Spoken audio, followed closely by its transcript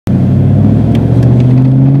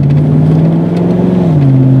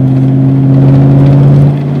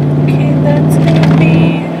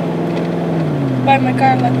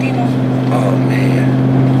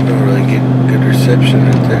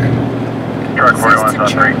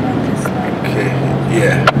turn on this line. Okay,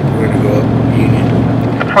 yeah, we're gonna go up Union.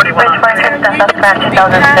 41 suspect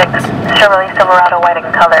 2006 Chevrolet Silverado white in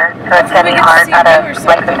color. So it's Sammy Hart out of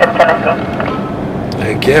Lexington, Tennessee.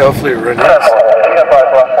 Heck yeah, hopefully it runs out.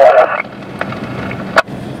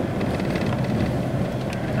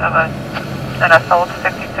 An assault,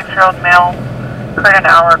 56-year-old male, heard an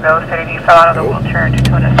hour ago, stated he fell out of the wheelchair due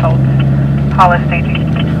to an assault. Hollis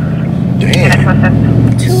staging.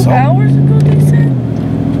 Damn. 2 hours ago, they said?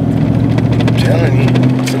 I'm telling you.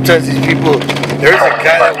 Sometimes these people, there's a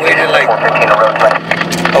guy that waited like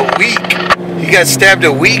a week. He got stabbed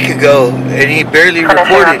a week ago and he barely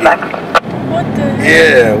reported it. What the hell?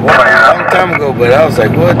 Yeah, a long time ago, but I was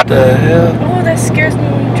like, what the hell? Oh, that scares me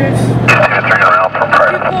when you drive.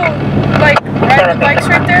 People, like, ride the bikes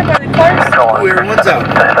right there by the cars? Oh, everyone's out.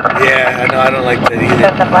 Yeah, I know, I don't like that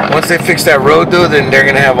either. Once they fix that road, though, then they're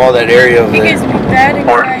going to have all that area over It there. gets me bad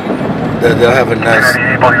anxiety. They'll have a nice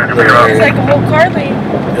little It's area. like a whole car lane.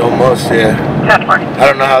 Almost, yeah. I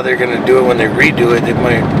don't know how they're going to do it when they redo it. They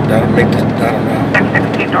might make the, I don't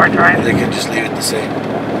know. 616 North Drive. They can just leave it the same.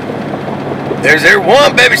 There's their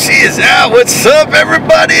one, baby. She is out. What's up,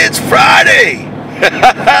 everybody? It's Friday.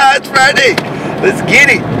 It's Friday. Let's get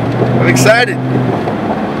it. I'm excited.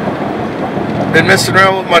 Been messing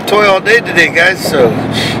around with my toy all day today, guys. So,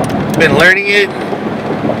 been learning it.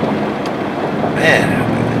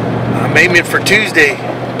 Man, I'm aiming for Tuesday.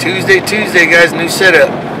 Tuesday, guys. New setup.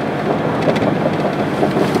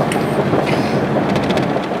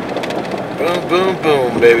 Boom, boom,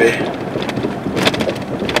 boom, baby.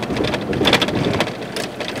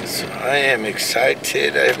 I am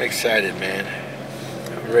excited. I am excited, man.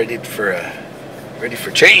 I'm ready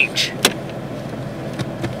for change.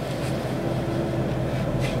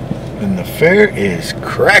 And the fair is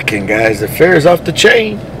cracking, guys. The fair is off the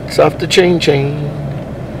chain. It's off the chain.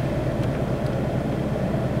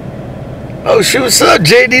 Oh shoot, what's up,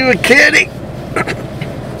 JD Mechanic?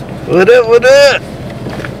 What up, what up?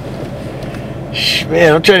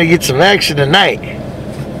 Man, I'm trying to get some action tonight.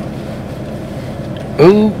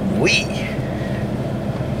 Ooh. You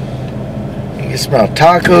can smell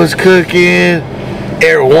tacos cooking,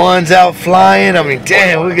 Air One's out flying. I mean,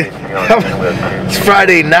 damn, it's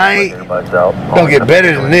Friday night. Don't get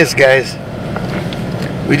better than this, guys.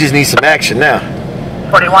 We just need some action now.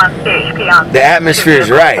 41 CHP on. The atmosphere is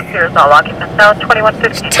right. All occupants out.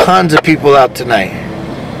 2150. There's tons of people out tonight.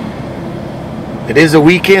 It is a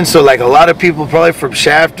weekend, so like a lot of people probably from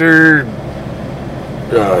Shafter,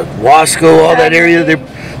 Wasco, all that area,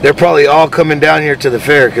 they're probably all coming down here to the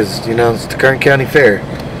fair because, you know, it's the Kern County Fair.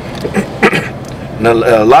 And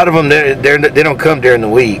a lot of them, they don't come during the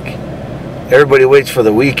week. Everybody waits for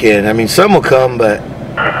the weekend. I mean, some will come, but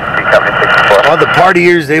all the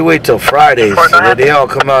partiers, they wait till Friday. So they all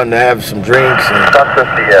come out and have some drinks and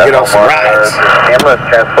get on some rides.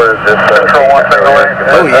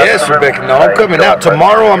 Oh, yes, Rebecca. No, I'm coming out.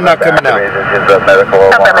 Tomorrow, I'm not coming out.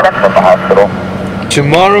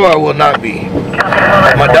 Tomorrow I will not be.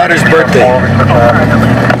 My daughter's birthday.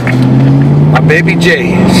 My baby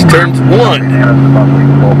Jay. She turns 1.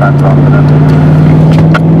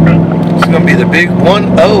 It's gonna be the big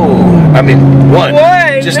 1-0. I mean 1.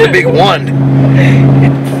 Just the big 1.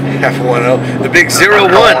 Half 1-0. The big 0-1.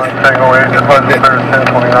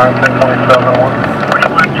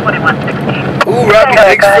 Ooh, Robbie,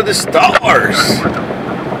 thanks for the stars.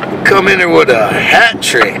 Come in there with a hat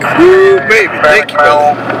trick. Woo, baby. Thank you,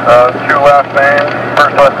 brother. Two last names.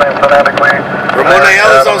 First last name phonetically. Ramon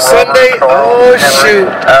Ayala's on Sunday? Oh, shoot.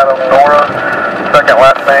 Adam Nora. Second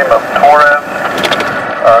last name of Torres.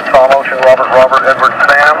 Tom Ocean, Robert, Edward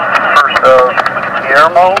Sam. First of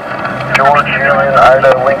Guillermo. George, Julian,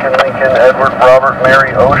 Ida, Lincoln, Edward, Robert,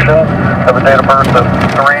 Mary, Ocean. Have a date of birth of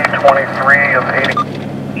 3/23 of 80.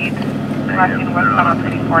 Westbound on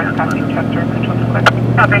 24 is passing Chester.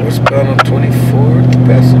 Westbound on 24,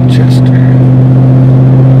 passing Chester.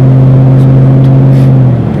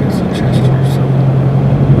 Passing Chester, so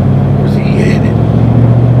where's he headed?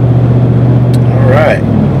 Alright.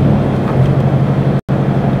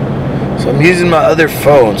 So I'm using my other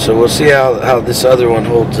phone, so we'll see how this other one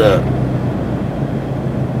holds up.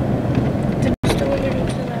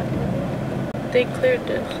 They cleared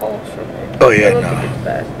the hall from it. Oh yeah, no.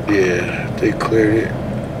 Yeah, they cleared it.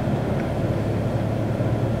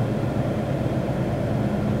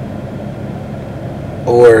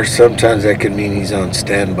 Or sometimes that could mean he's on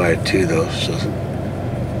standby too, though. So.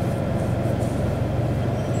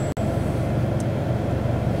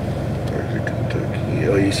 Kentucky.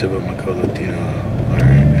 Oh, you said about Macaulay Latino.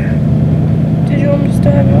 Alright. Did you want me to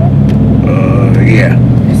still have it on? Yeah.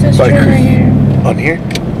 It says turn right here. On here?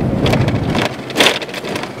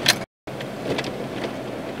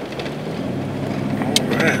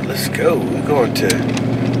 go. We're going to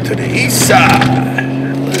the east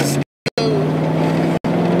side. Let's go.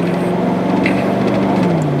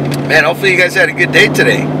 Man, hopefully you guys had a good day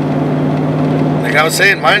today. Like I was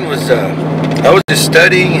saying, mine was, I was just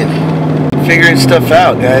studying and figuring stuff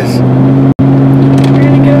out, guys. We're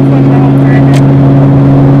gonna go for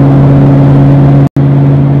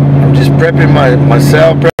I'm just prepping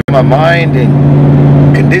myself, prepping my mind,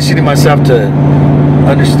 and conditioning myself to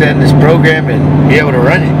understand this program and be able to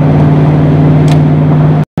run it.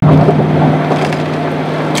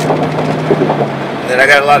 And then I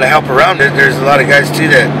got a lot of help around it. There's a lot of guys too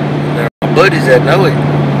that are my buddies that know it.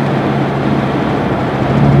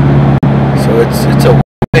 So it's a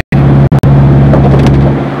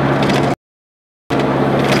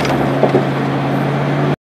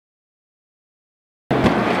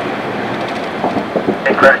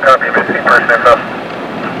Crash copy, missing person info.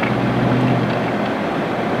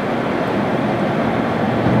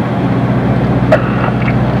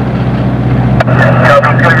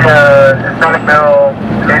 Copy, Sonic Mill,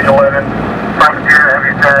 age 11, privateer,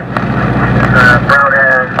 heavy set, brown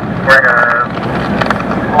hair, wearing a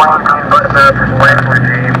long green button up, wearing blue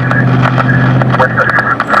jeans, with the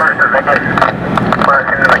first and second,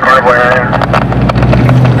 flashing in the carnival area.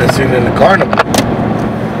 that's in the carnival.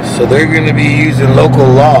 So they're going to be using local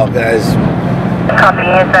law, guys. Copy,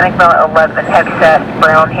 Sonic Mill 11, heavy set,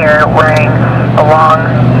 brown hair, wearing a long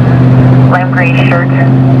lime green shirt,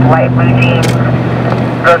 light blue jeans,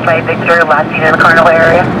 goes by Victor, last seen in the carnival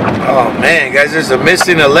area. Oh man, guys, there's a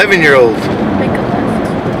missing 11-year-old. Make a left.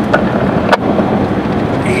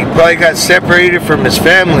 He probably got separated from his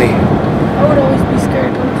family. I would always be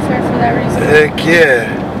scared going to the fair for that reason. Heck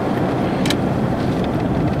yeah.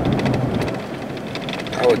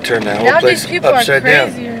 I would turn that whole Now place these people are upside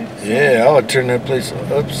down. crazier. Yeah, I would turn that place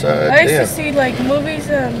upside I used down. to see like movies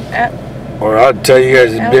at Or I'd tell you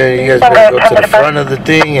guys, you guys better go to the front of the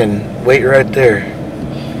thing and wait right there.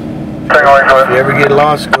 If you ever get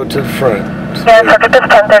lost, go to the front. Yeah, circuit is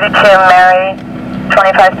 1032, Mary,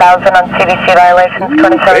 25,000 on CDC violations,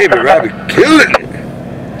 27. Baby Robbie killing it.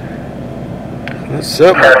 What's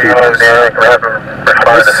up, my peoples?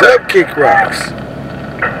 What's up, Kick Rocks?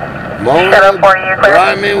 Mona,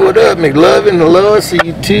 Ryman, what up? McLovin, hello, I see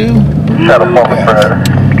you too.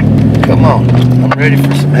 Come on, I'm ready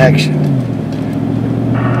for some action.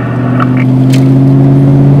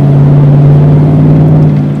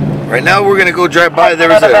 Right now we're gonna go drive by. There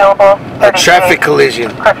was a traffic collision.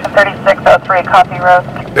 Correction 3603, copy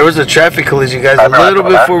road. There was a traffic collision, guys, a little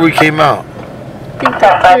before we came out.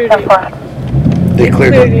 They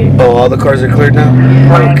cleared it. Oh, all the cars are cleared now?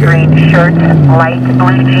 Lime green shirt, light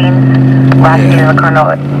blue jeans, last seen in the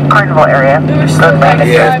carnival area. we were still like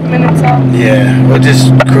 5 minutes off. Yeah, we'll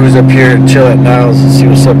just cruise up here and chill at Niles and see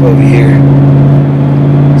what's up over here.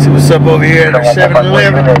 See what's up over here at our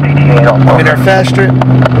 7-Eleven. I mean, our fast strip.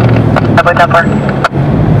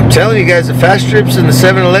 I'm telling you guys, the fast strips and the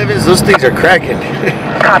 7-Elevens, those things are cracking.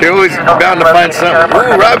 You're always bound to find something.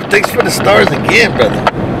 Ooh, Rob, thanks for the stars again, brother.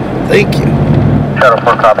 Thank you. Shadow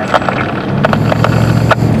 4 copy.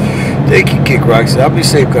 Thank you, Kick Rocks. I'll be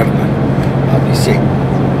safe, Carmen. I'll be safe.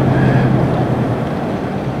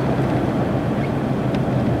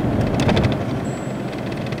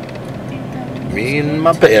 Me and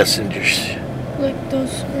my passengers. Like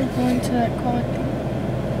those were going to that quality,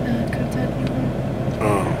 Kentucky one.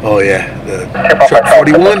 Oh yeah, the truck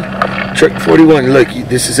 41. Truck 41. Look,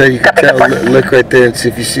 this is how you can tell. Look right there and see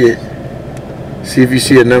if you see it. See if you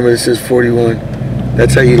see a number that says 41.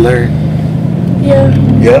 That's how you learn. Yeah.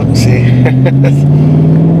 Yep. See.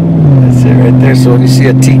 That's it right there. So when you see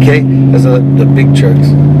a TK, that's the big trucks.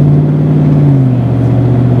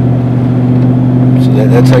 So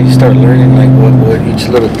that's how you start learning like what each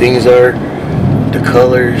little things are, the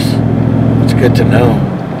colors. It's good to know.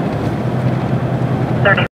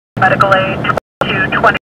 30 medical aid,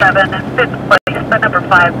 2227, 5th place, the number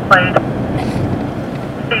 5 plate.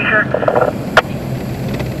 Seizure.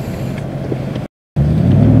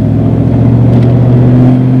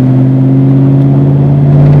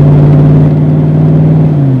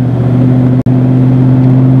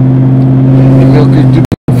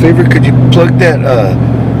 Could you plug that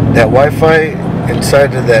that Wi-Fi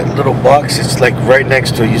inside of that little box? It's like right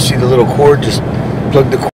next to it. You see the little cord? Just plug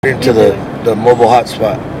the cord into the mobile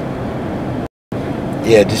hotspot.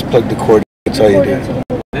 Yeah, just plug the cord. That's all you do.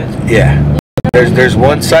 Yeah. There's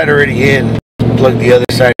one side already in. Plug the other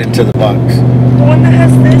side into the box. The one that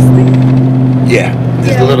has this thing? Yeah.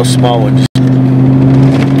 There's the little small one.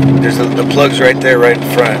 There's the plugs right there, right in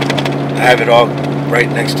front. I have it all right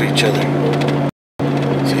next to each other.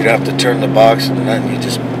 So you don't have to turn the box and nothing. You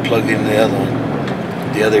just plug in the other one.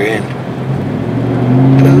 the other end.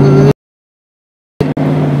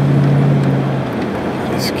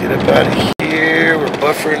 Let's get up out of here. We're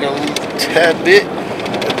buffering a tad bit,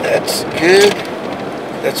 but that's good.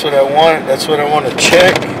 That's what I want. That's what I want to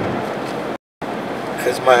check.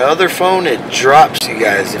 Because my other phone, it drops, you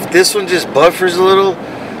guys. If this one just buffers a little,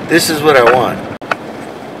 this is what I want.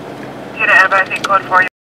 Get an advising code for you.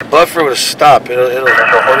 The buffer would stop. It'll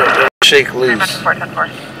shake loose.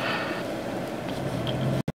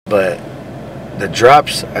 But the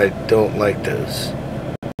drops, I don't like those.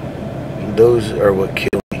 Those are what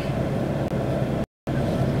kill me.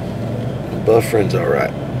 The buffering's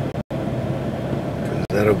alright.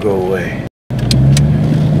 That'll go away.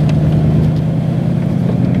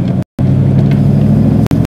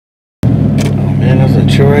 Oh man, that's a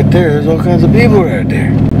show right there. There's all kinds of people right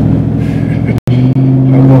there.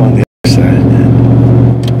 I'll go on the other side then.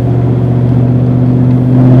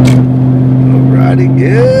 Alrighty,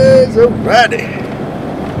 guys. Alrighty.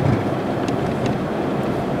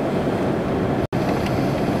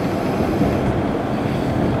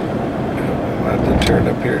 I'm about to turn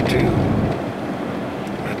up here too.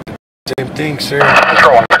 Same thing, sir.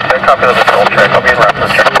 Control 1, copy of the control check. I'll be in route to the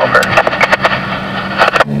check over.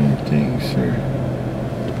 Same thing, sir.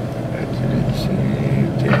 That's the same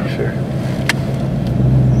thing, sir.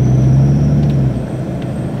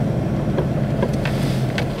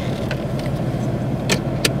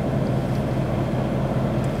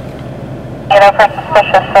 You know, for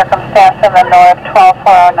suspicious circumstance in the north,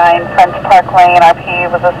 12409 French Park Lane. RP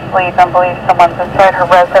was asleep and believes someone's inside her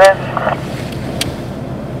residence.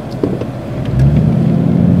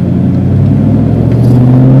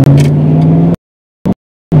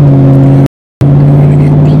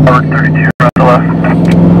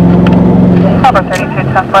 Number 32,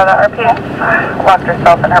 10 for the RP. Locked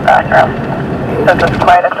herself in her bathroom. Says it's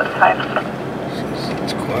quiet at this time.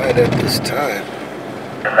 It's quiet at this time.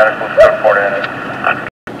 Medical stuff for it.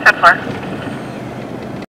 10 4.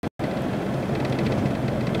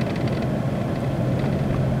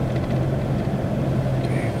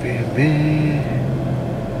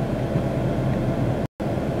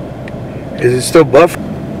 Is it still buffering?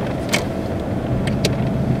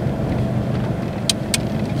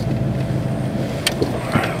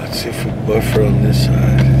 Let's see if we buffer on this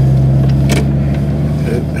side.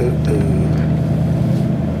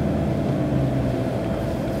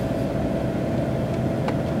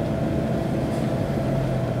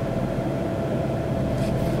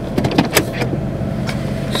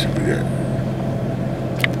 So we got.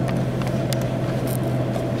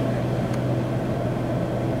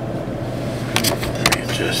 Let me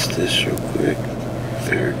adjust this real quick.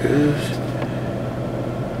 There it goes.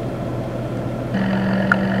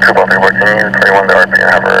 Triple three, what can you 21 the RP and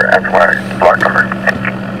have her answer my block number?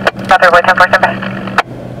 Mother, wait 10 for somebody.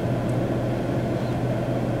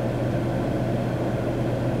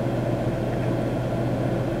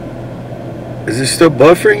 Is it still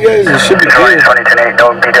buffering, guys? It should be good. 2010 no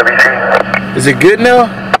BWC. Is it good now?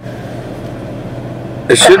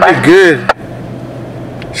 It should be good.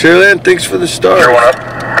 Sherland, thanks for the stars. Zero one up.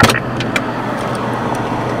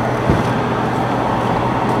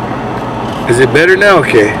 Is it better now?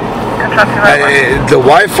 Okay. The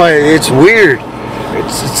Wi-Fi, it's weird.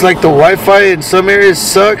 It's like the Wi-Fi in some areas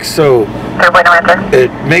sucks, so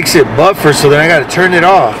it makes it buffer. So then I got to turn it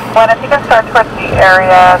off. Well, if you can start towards the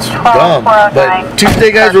area, It's dumb. But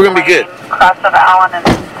Tuesday, guys, we're gonna be good. Cross of Allen and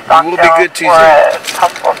Stockdale. We'll be good Tuesday. For a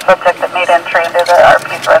possible subject that made entry into the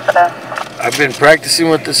RP's residence. I've been practicing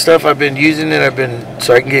with this stuff. I've been using it.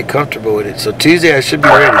 So I can get comfortable with it. So Tuesday I should be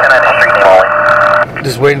ready.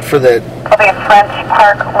 Just waiting for that. It'll be French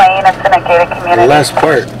Park Lane. It's in a gated community. The last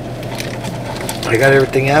part. I got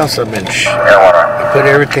everything else. I put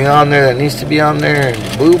everything on there that needs to be on there,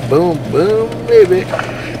 and boom, boom, boom, baby.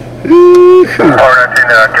 Woo-hoo. Get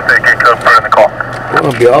the gate code put in the call. We're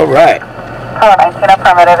gonna be all right. Oh, 19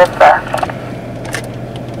 affirmative. It's there.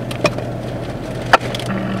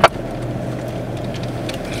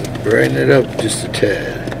 Brighten it up just a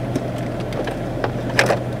tad.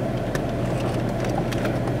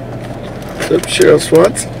 What's up, Cheryl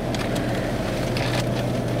Swans?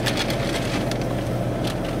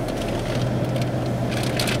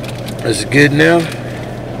 Is it good now?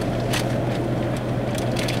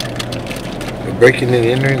 We're breaking and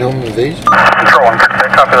entering home invasion? Control 1,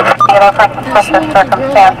 copy that. Unit for suspicious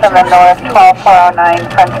circumstance in the north,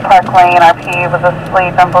 12409 French Park Lane. RP was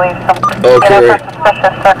asleep and believes some. Okay. Unit for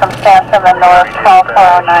suspicious circumstance in the north,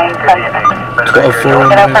 12409 French.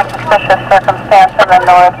 12409. Unit for suspicious circumstance in the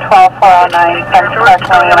north, 12409 French Park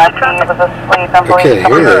Lane. RP was asleep and believes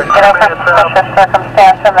some. hear that. Unit for suspicious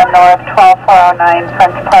circumstance in the north, 12409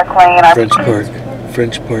 French Park Lane. French Park.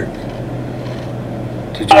 French Park.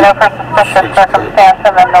 Did you? Unit for suspicious circumstance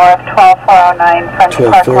in the north, 12409 French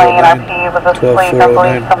Park Lane. 12409. RP was asleep and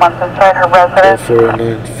believes someone's inside her residence.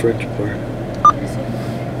 12409 French Park.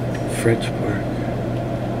 French Park.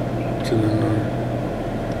 To the north.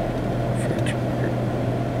 French Park.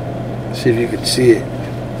 See if you can see it.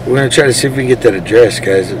 We're gonna try to see if we can get that address,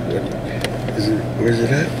 guys. Where's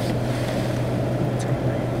it at?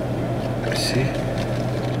 I see.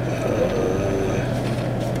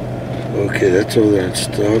 Okay, that's over there in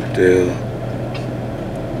Stockdale.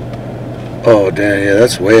 Oh, damn, yeah,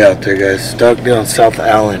 that's way out there, guys. Stockdale and South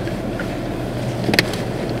Allen.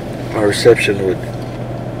 My reception would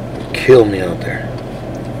kill me out there.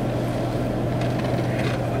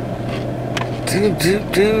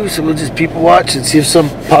 So we'll just people watch and see if some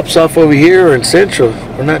pops off over here or in Central.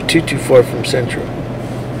 We're not too far from Central.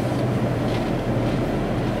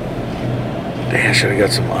 Dang, I should have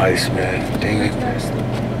got some ice, man. Dang it.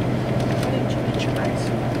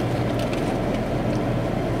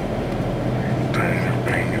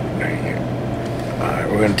 Alright,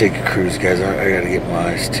 we're gonna take a cruise, guys. I gotta get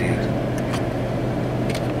my ice too.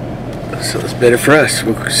 So it's better for us.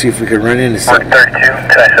 We'll see if we can run into something.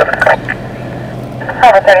 132,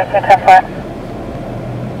 32, 10-4.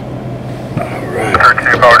 Alright.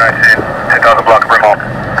 32, power 19, 10,000 block, bring home.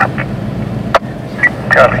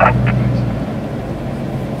 Copy.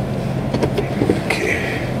 Okay.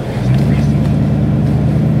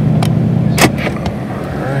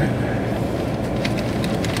 Alright.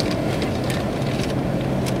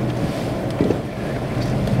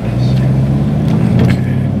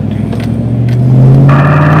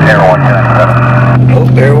 Air 197. Oh,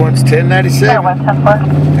 Air One's 1097. Air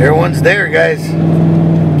 110-4. Air One's there, guys.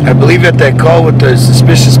 I believe at that call with the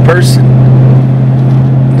suspicious person.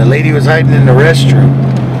 The lady was hiding in the restroom.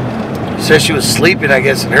 She said she was sleeping, I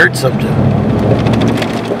guess, and heard something.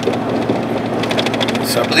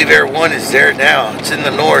 So I believe Air One is there now. It's in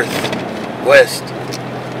the northwest.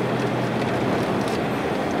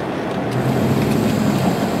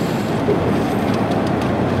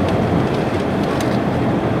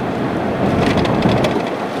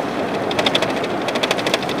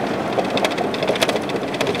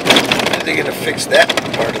 They're gonna fix that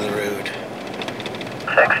part of the road.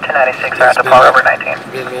 6 to 96, around to Fall River 19.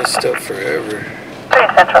 Been messed up forever. 3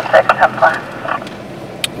 Central 6, 10-4.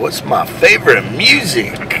 What's my favorite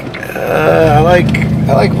music? I like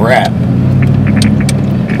rap.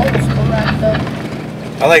 Old school rap though.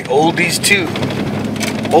 I like oldies too.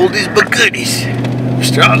 Oldies but goodies.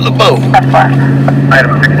 Mr. LeBeau. 10-4.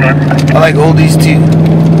 Item 16. I like oldies too.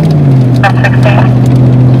 Item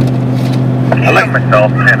 16.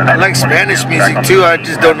 I like Spanish music too. I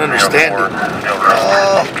just don't understand it.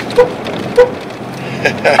 Oh.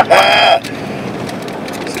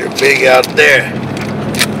 They're big out there.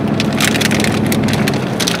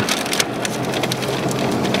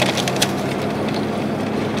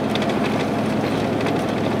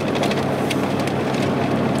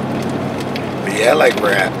 But yeah, I like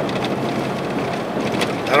rap.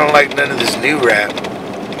 I don't like none of this new rap.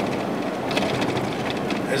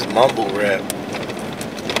 It's mumble rap.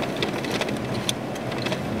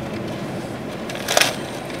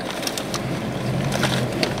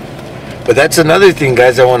 But that's another thing,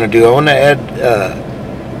 guys, I want to do. I want to add,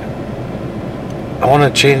 I want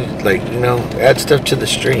to change, like, you know, add stuff to the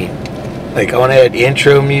stream. Like, I want to add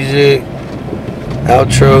intro music,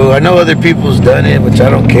 outro. I know other people's done it, which I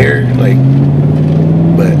don't care, like,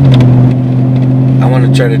 but I want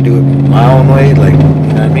to try to do it my own way, like, you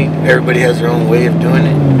know what I mean? Everybody has their own way of doing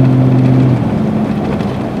it.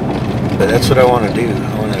 But that's what I want to do.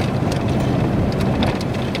 I want to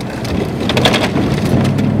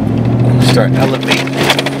start elevating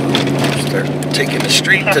it. Start taking the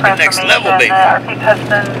stream to the next level, baby. RP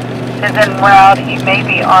husband is en route. He may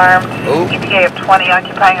be armed. Oh. ETA of 20,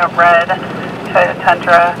 occupying a red Toyota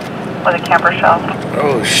Tundra with a camper shell.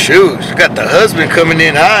 Oh, shoot. We got the husband coming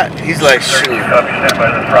in hot. He's like, shoot. Copy, stand by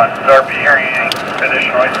the front. RP hearing any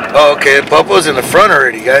additional noise. Oh, okay. Popo's in the front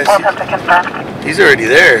already, guys. We'll have to confirm. He's already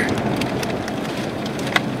there.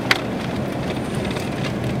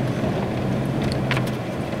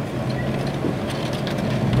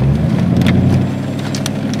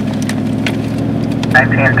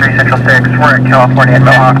 Central 6, we're in California at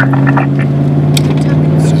Mohawk.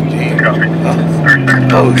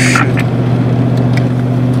 Oh shoot.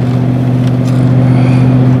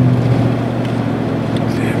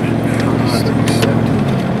 Damn it, man.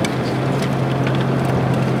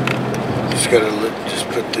 Just gotta just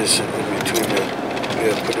put this in between the.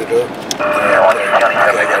 Yeah, put it up. Yeah,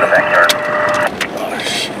 127, I got the backyard. Oh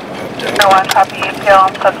shit, popped out. No one copy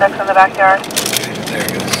EPL, subjects in the backyard. Okay, there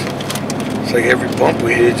it goes. It's like every bump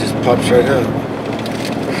we hit, it just pops right up.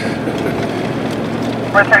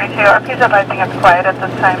 We're 32, RP's advising it's quiet at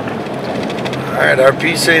this time. Alright,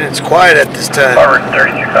 RP saying it's quiet at this time. Forward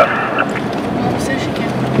 32 copy. Mom says she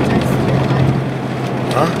can't text your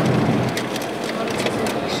Huh? line.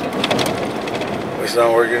 It's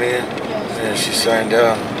not working again? Yes. Yeah, she signed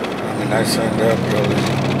out. I mean, I signed out probably.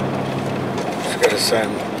 Just gotta sign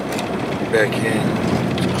back in.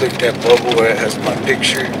 Just click that bubble where it has my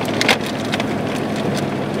picture.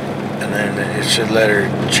 And then it should let her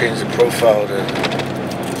change the profile to.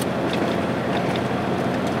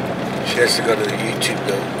 She has to go to the YouTube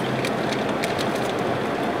though.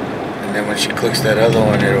 And then when she clicks that other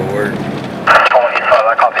one, it'll work. 25,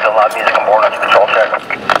 I copy the loud music and board. That's patrol check.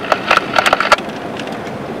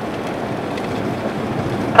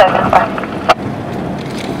 That's fine.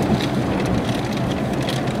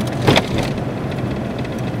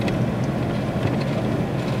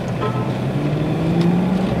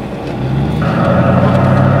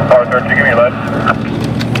 Forward 32, give me your lead.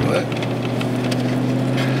 What?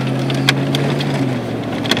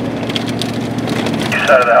 East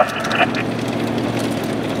side of the house.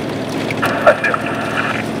 I see.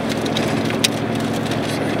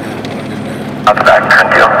 I'm back,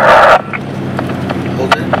 conceal.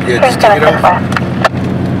 Hold it. Yeah, just take it off.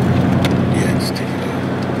 Yeah, just take it off.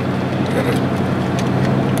 Gotta.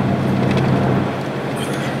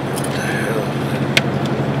 What the hell, man?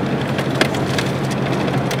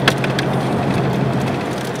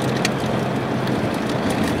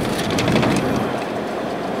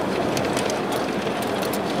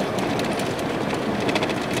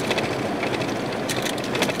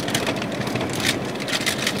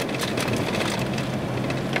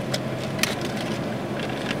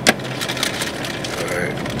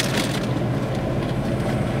 Alright.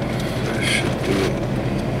 That should do it.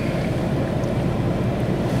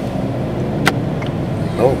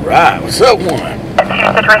 Alright, what's up, one?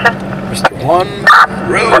 Situation? Mr. Juan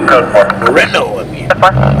We're code 4. Moreno, I mean. Good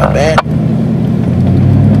one. My bad.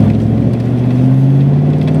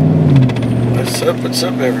 What's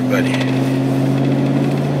up, everybody?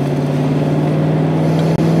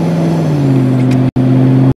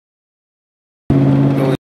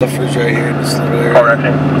 Oh, buffers right here in this little area. Forward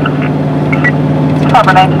 19.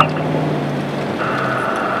 Forward 19.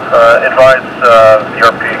 Advise the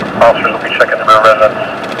RP officers will be checking the rear residence.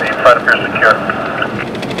 The site appears secure.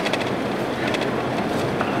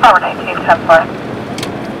 Forward 19, 10-4.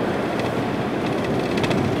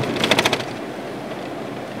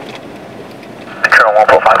 Control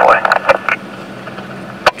 145 away.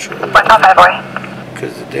 155 away.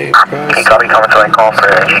 Because the day Can you copy comments on call for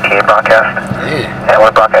GTA broadcast? Yeah. And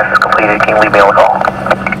when broadcast is completed, can you leave me on the call?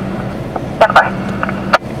 Stand by.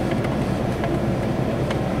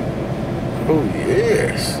 Oh,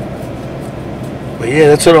 yes. But yeah,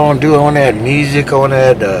 that's what I want to do. I want to add music. I want to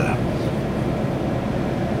add,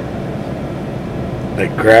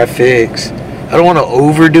 like, graphics. I don't want to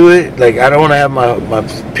overdo it. Like, I don't want to have my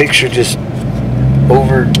picture just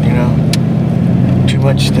over, you know, too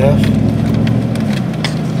much stuff.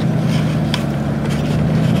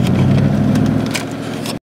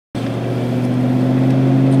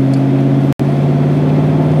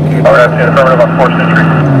 Alright, affirmative on 4th Century.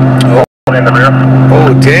 Oh. In the rear.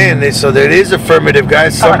 Oh, damn. So that is affirmative,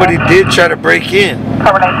 guys. Somebody did try to break in.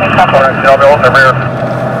 Forward 19, 10-4. Alright, I'll be holding the rear.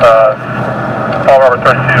 Paul Robert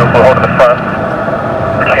 32 will hold to the front.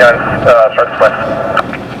 We can start this way.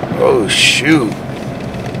 Oh, shoot.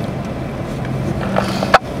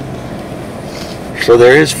 So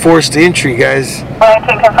there is forced entry, guys.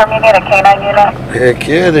 19, confirm you need a K9 unit. Heck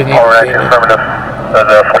yeah, they need Alright, to. affirmative.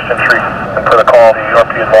 The 4th Century. And per the call, the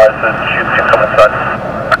URP advises shoot come inside.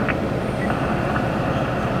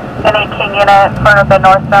 Any King unit, front of the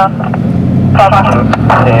north-south.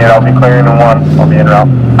 And I'll be clearing in 1. I'll be in route.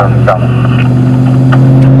 South.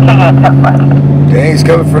 King unit, 10-4. Dang, he's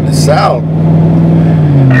coming from the south.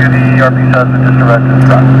 Here the URP's husband just arrived in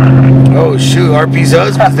front. Oh, shoot, RP's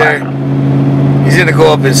husband's there. He's gonna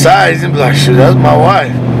go up inside. He's gonna be like, shoot, that's my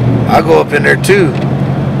wife. I'll go up in there too.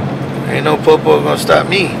 Ain't no popo gonna stop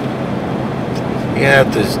me. You gonna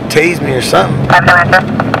have to tase me or something.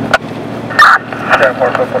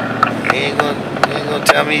 He ain't gonna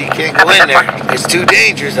tell me you can't go in there. It's too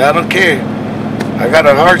dangerous. I don't care. I got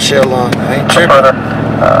a hard shell on. I ain't tripping.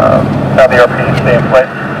 Have the RP stay in place.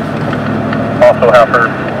 Also have her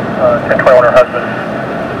 1021 her husband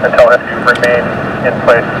and tell him to remain in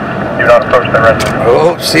place. Do not approach the residence.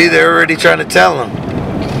 Oh, see, they're already trying to tell him.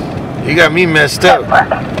 You got me messed up.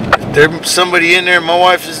 If there's somebody in there, my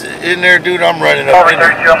wife is in there, dude, I'm running up Over in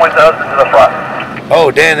there. 32, I'm with the husband to the front.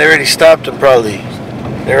 Oh, damn, they already stopped him probably.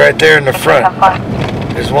 They're right there in the front.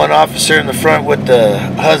 There's one officer in the front with the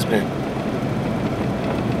husband.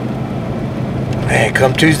 Man,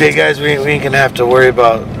 come Tuesday, guys, we ain't gonna have to worry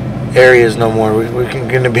about areas no more. We're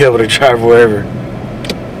gonna be able to drive wherever.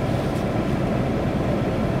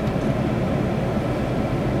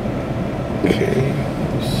 Okay,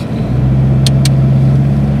 let's see.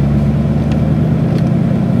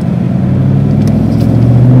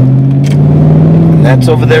 And that's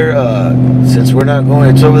over there, since we're not going,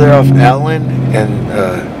 it's over there off Allen and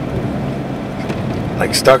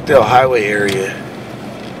like Stockdale Highway area.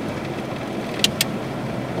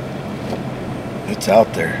 It's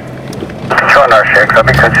out there. Control our 6, I'll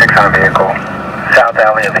be code 6 on a vehicle. South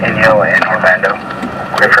Alley of Inyo and Orlando.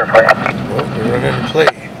 Wait for a plate. Well, we're running a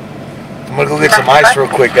plate. I'm gonna go get some ice real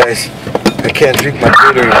quick, guys. I can't drink my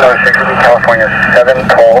Gatorade. Control 6 will be California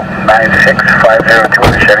 7-96502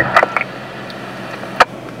 with a Chevy.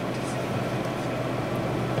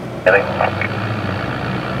 Chevy.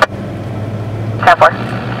 10-4.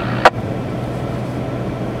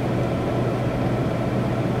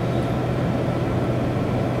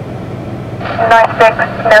 North 6,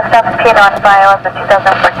 no stops P on file of the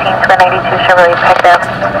 2014 Twin 82 Chevrolet pickup.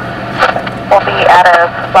 Will be out of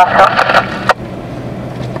Lost Hill.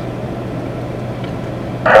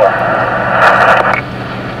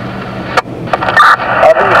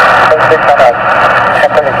 I'll be 6 on a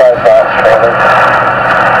 1035 trailer.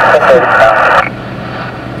 1030.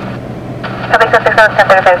 I'll be 6 on a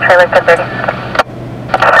 1035 trailer, 1030.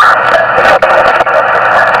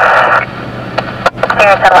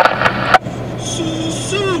 Here, 10-1.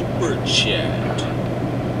 Super chat.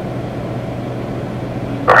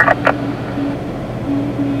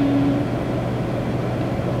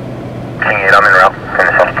 King 8, I'm en route.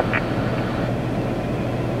 Finish off.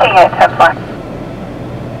 King 8, 10-4.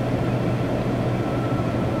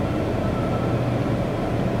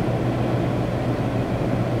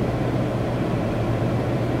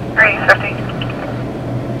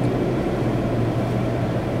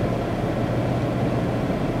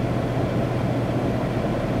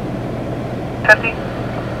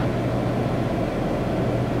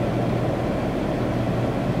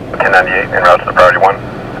 En route to the priority 1.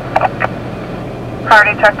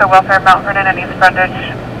 Already checked the welfare Mount Vernon and East frontage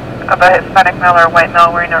of a Hispanic male or white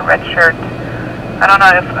male wearing a red shirt. I don't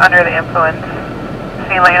know if under the influence.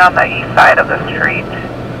 Seen laying on the east side of the street.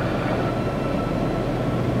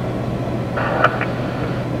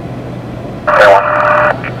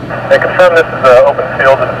 They confirm this is an open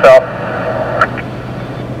field to the south.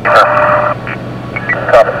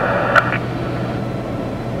 Copy.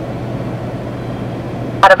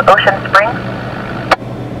 Out of Ocean Springs.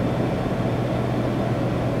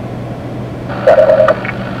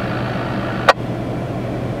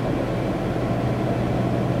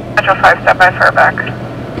 Metro 5, step by for a back.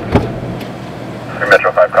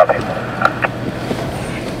 Metro 5, copy.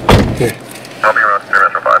 Here. I'll be around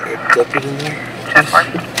Metro 5. Dump it in there. 10-4.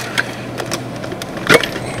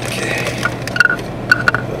 Okay.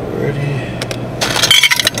 Already.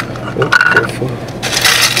 Oh, careful.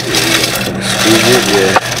 Squeeze it,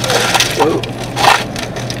 yeah. Whoa.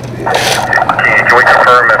 Can we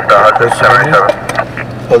confirm if the husband's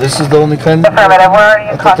 77? Oh, this is the only kind? Affirmative, we're already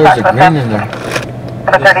I in thought there was contact a with green him. in there.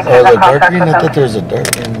 The 32 Oh, is the in dark contact green? with I him. thought there was a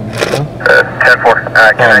dark green. No? 10-4.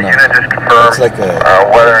 Can Oh, a no. unit just confirm It's like a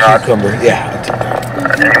whether or not cucumber. Yeah, I'll take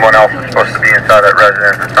that. anyone else is supposed to be inside that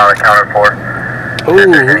residence that's not accounted for?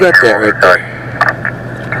 Ooh, who got that right there?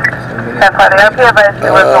 10-4, the RPO advice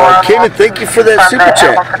was the Kenneth, thank you for that super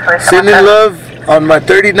chat. Sending love on my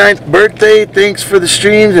 39th birthday. Thanks for the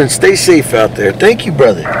streams and stay safe out there. Thank you,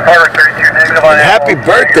 brother. And happy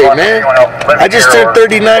birthday, man. I just turned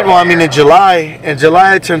 39. Well, I mean in July. In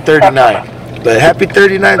July I turned 39. But happy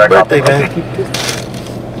 39th birthday, man.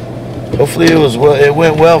 Hopefully it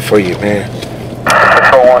went well for you, man.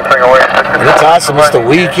 And it's awesome. It's the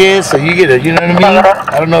weekend, so you get a, you know what I mean?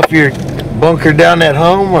 I don't know if you're bunkered down at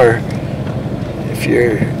home or if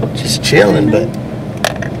you're just chilling, but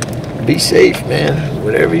be safe, man.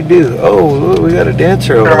 Whatever you do. Oh, look, we got a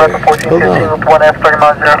dancer over there. Hold on.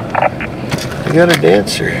 We got a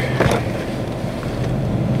dancer.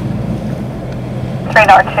 3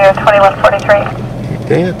 North 2, 2143. You're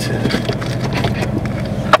dancing.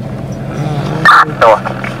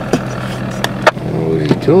 What are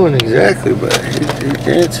you doing exactly, but he's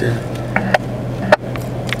dancing.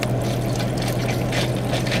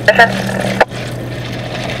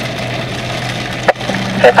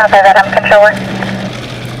 Keep on that, I'm controller.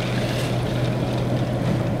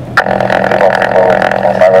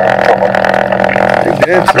 He's I'll be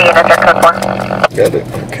dancing. in under code 4. Got it.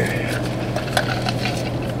 Okay.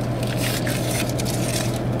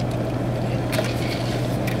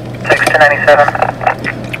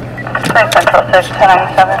 6-297. 9 Central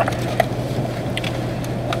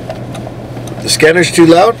 6-297. The scanner's too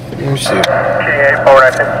loud? Let me see. TA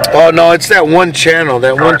 496. Oh no, it's that one channel.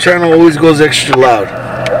 That one channel always goes extra loud.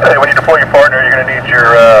 Hey, when you deploy your partner, you're going to need your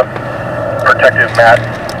protective mat.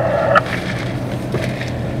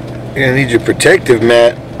 You're gonna need your protective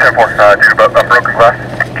mat. 10-4, due to broken glass.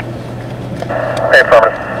 Hey,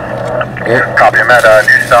 affirmative. Yeah. Copy. I'm at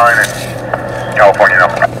New Sign in California now.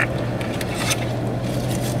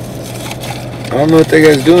 I don't know what that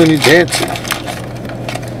guy's doing. He's dancing.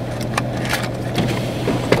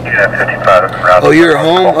 Yeah, 55. Oh, you're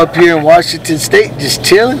home up here in Washington State, just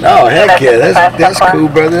chilling? Oh, heck yeah, that's cool,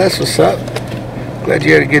 brother. That's what's up. Glad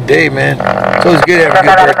you had a good day, man. It's always good to have a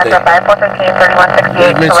good birthday.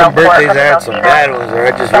 There's been some birthdays I had some bad ones, or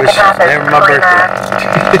I just wish it was never my birthday.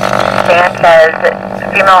 Dan says,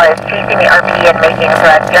 female is chasing the RP and making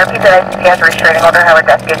threats. The RP that I see has a restraining order, Howard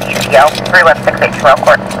Dusty and UCL, 316H Royal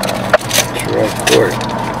Court. Royal Court.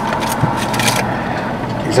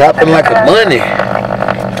 He's hopping like a bunny.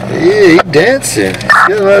 Yeah, he's dancing. He's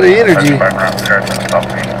got a lot of energy.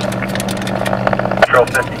 Control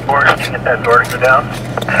 54, get that door to go down.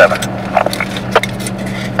 7.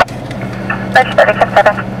 Bridge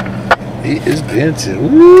 36-7. He is dancing.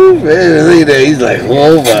 Woo, man, look at that. He's like,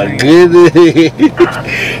 oh my goodness.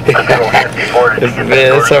 Man,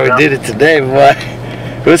 that's how we did it today, boy.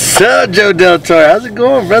 What's up, Joe Del Toro? How's it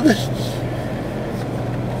going, brother?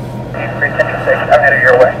 356, I'm headed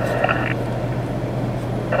your way.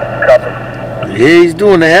 Copy. Yeah, he's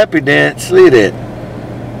doing the happy dance. Look at that.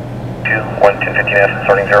 2-1-2-15S,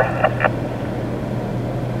 starting 0.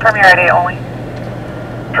 From your ID only.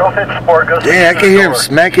 Control 54, goes. Yeah, I can hear him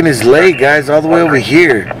smacking his leg, guys, all the way over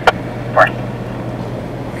here.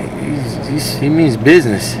 He means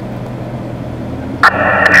business.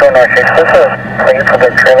 Control 96, this is lane for the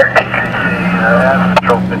trailer.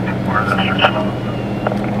 Control 54, this is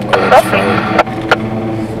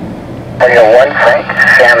Radio 1, Frank,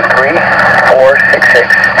 Sam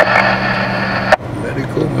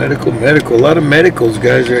 3466. Medical. A lot of medicals,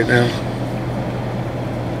 guys, right now.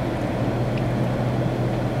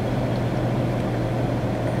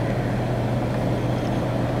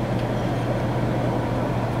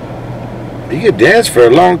 You could dance for a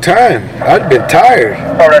long time. I'd been tired.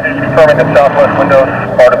 Already confirming the southwest windows,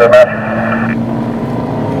 part of the map.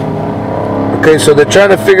 Okay, so they're trying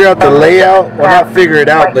to figure out the layout. Well, not figure it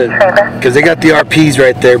out, but because they got the RPs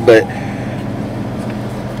right there, but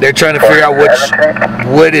they're trying to figure out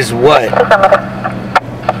what is what.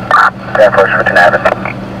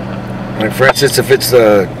 Like, for instance, if it's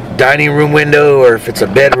a dining room window or if it's a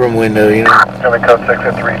bedroom window, you know. Code 6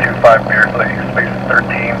 at 325 Beardsley, space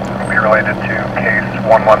 13, will be related to case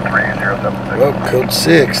 113076. Well, code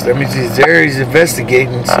 6. That means these areas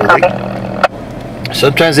investigating, so they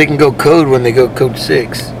sometimes they can go code when they go code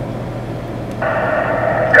 6.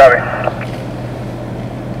 Copy.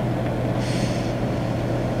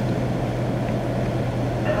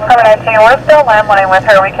 We're still landlining with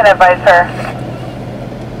her. We can advise her.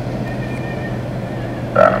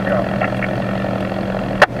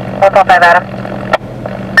 What's up, Adam?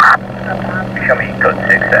 Show me code 6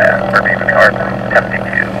 for Beaver Card, tempting to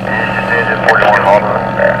 41 on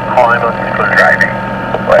climb on driving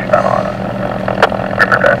west on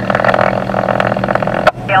Riverbed.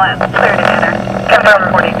 Clear together. Confirm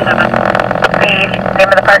 47. The name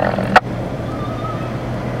of the park?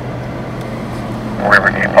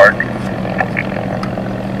 Rivergate Park.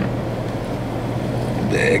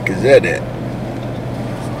 The heck is that at?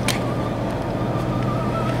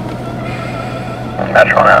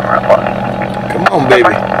 Metro now, Come on,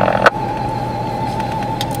 baby.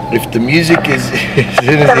 If the music is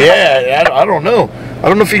yeah, I don't know. I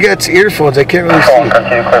don't know if he got earphones. I can't really see.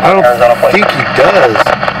 I don't think he does.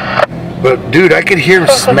 But dude, I could hear him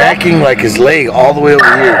smacking like his leg all the way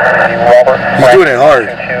over here. He's doing it hard.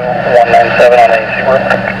 197 on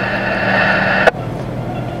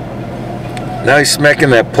Now he's smacking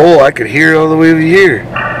that pole. I could hear it all the way over here.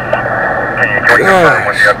 Can you confirm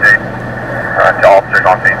with the update to officers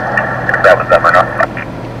on scene? If that was them or not. I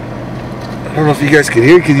don't know if if you guys could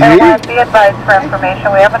hear. Can you hear? Be advised for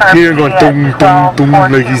information. We have an RP Here going dum dum dum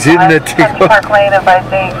like he's hitting that thing. Park Lane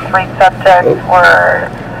advising 3 subjects were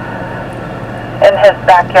in his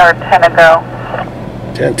backyard 10 ago.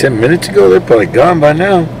 10 minutes ago? They're probably gone by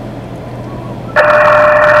now.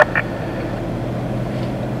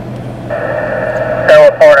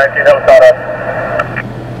 Tower 419, that was not us.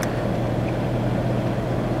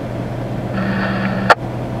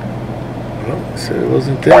 Well, so it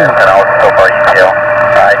wasn't Wait, there. so far ETL.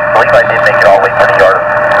 I believe I did make it all the way to the yard of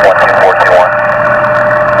 12421.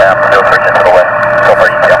 Yeah, still searching to the west. So far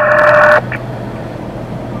ETL.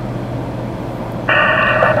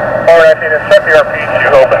 Alright, I need to set the RP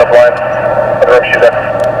to open the blind. For the rope shoot there.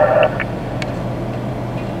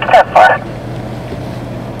 10-4.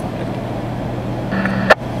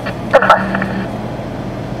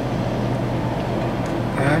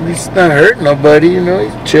 He's not hurting nobody, you know.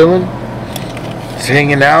 He's chilling. He's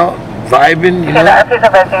hanging out, vibing, you know. The RP's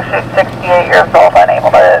advising she's 68 years old,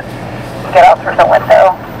 unable to get out through the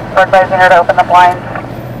window. We're advising her to open the blinds.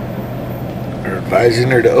 They're advising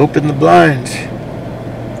her to open the blinds.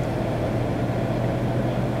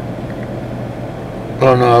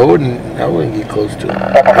 Oh no, I wouldn't get close to him.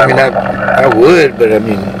 I mean, I would, but I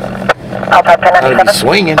mean, I'd be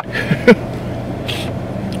swinging.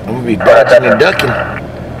 I'm gonna be dodging and ducking.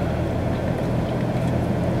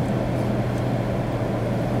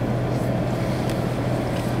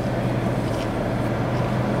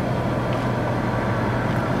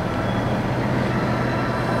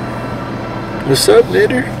 What's up,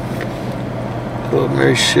 Knitter? Hello,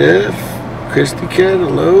 Mary Chef. Christy Cat,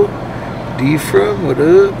 hello. D-From, what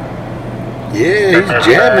up? Yeah, he's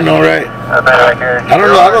jamming all right. I don't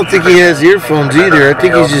know, I don't think he has earphones either. I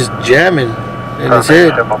think he's just jamming in his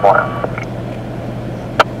head.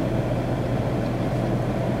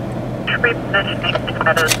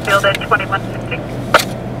 Field at 2150.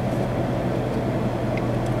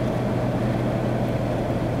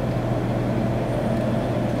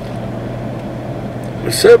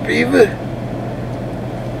 What's up, Eva?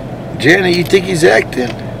 Janet, you think he's acting?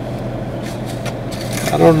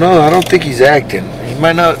 I don't know. I don't think he's acting. He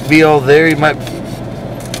might not be all there. He might,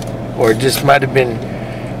 or just might have been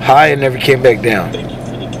high and never came back down.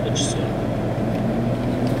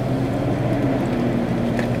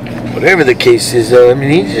 Whatever the case is, though, I mean,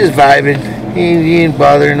 he's just vibing. He ain't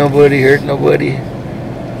bothering nobody, hurting nobody.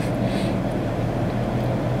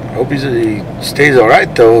 I hope he stays all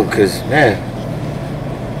right, though, because, man,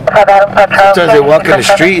 sometimes they walk in the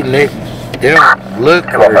street and they don't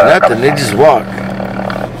look or nothing. They just walk.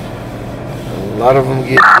 A lot of them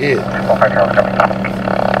get hit.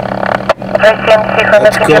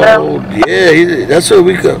 That's called, yeah, that's what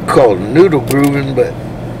we call noodle grooving, but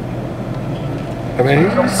I mean,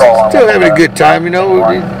 he's still having a good time, you know.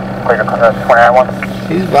 He's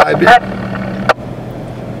vibing.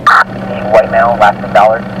 White male, last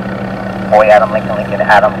 $1. Boy Adam, Lincoln,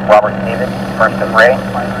 Adam, Robert, David, first of Ray.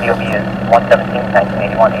 COB is 117,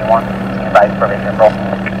 1981, A1. Advised probation control.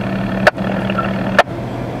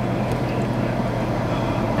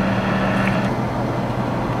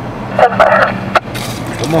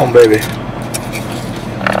 Come on, baby.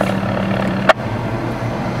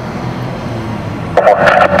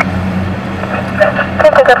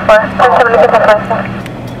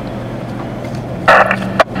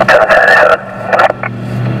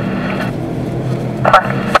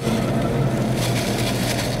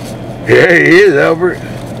 Yeah, he is, Albert.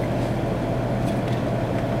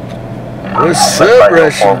 What's up,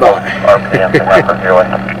 rushing by?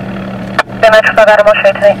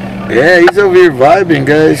 Yeah, he's over here vibing,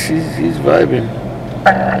 guys. He's vibing.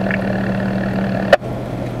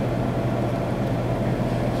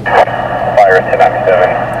 Fire at 1097,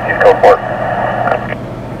 he's code 4.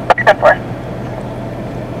 Code 4.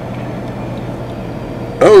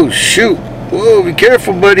 Oh, shoot. Whoa, be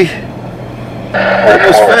careful, buddy.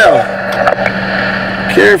 Almost fell.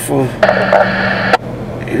 Careful.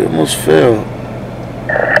 He almost fell.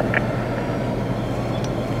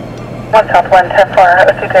 1 South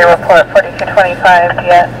 110-4, OCJ report 4225,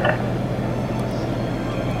 yes.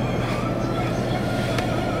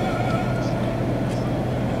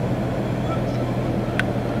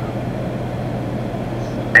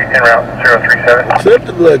 En route 037. Accept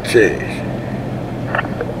the blood chase.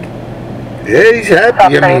 Yeah, he's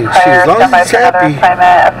happy. I mean, as long as he's happy.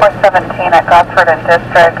 Assignment 417 at Gosford and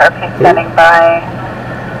District, RP standing by.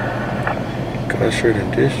 Gosford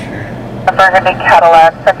and District. A burgundy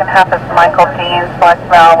Cadillac, second half is Michael Dean, black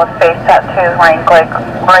male with face tattoos, wearing gray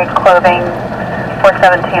clothing.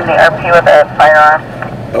 417, the RP with a firearm.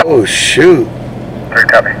 Oh, shoot. 3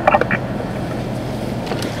 copy.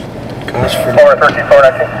 Gosford. 413,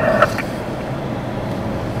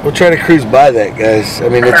 419. We'll try to cruise by that, guys. I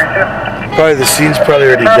mean, it's probably the scene's probably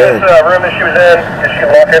already done. Room that she was in, is she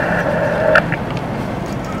locked in?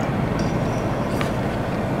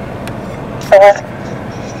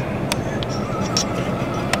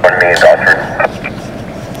 One me, Gosford.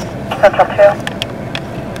 Central 2.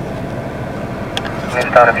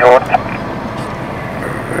 Needs down if you want.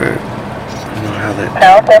 Alright. I don't know how that.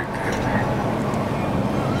 Okay.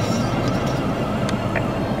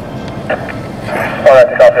 Alright,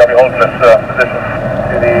 copy. I'll be holding this position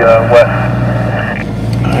to the west.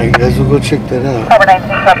 Alright, guys, we'll go check that out. Cover 19,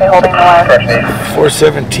 copy, holding the west. Fresh need.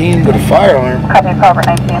 417 with a firearm. Copy, cover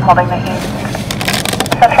 19, holding the east.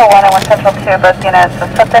 Central 1 and 1 Central 2, both units. The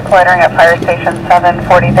subject loitering at Fire Station 7,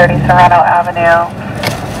 4030 Serrano Avenue.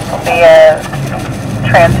 Will be a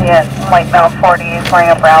transient white male 40s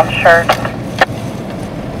wearing a brown shirt.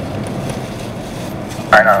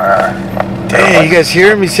 I know. Dang, you guys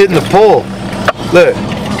hear him? He's hitting the pole. Look.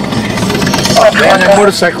 Oh, man, that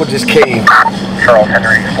motorcycle just came. Charles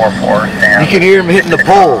Henry 44, Sam. You can hear him hitting the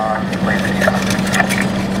pole.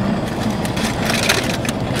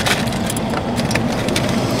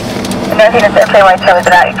 North units FA White Show is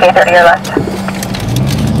at K30 or left.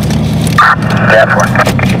 Yeah, 4.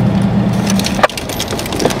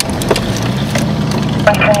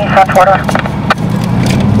 Continue south order.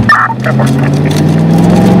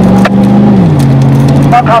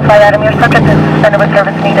 One call flight item, your subject is suspended with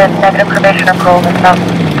service needed. Negative probation or parole is no.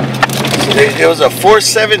 It was a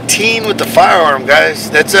 417 with the firearm,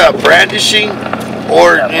 guys. That's brandishing,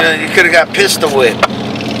 or you could have got pistol whipped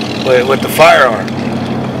with the firearm.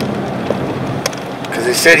 Because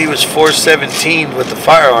they said he was 417 with the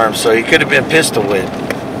firearm, so he could have been pistol whipped.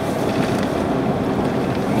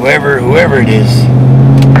 Whoever it is.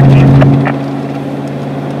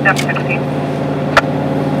 Step 16.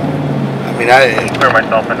 I mean,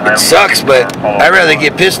 it sucks, but I'd rather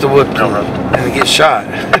get pistol whipped than get shot.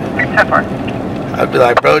 I'd be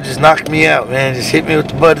like, bro, just knock me out, man. Just hit me with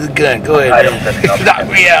the butt of the gun. Go ahead, man. Knock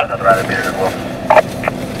me out.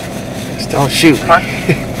 Just don't shoot.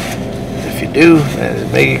 If you do,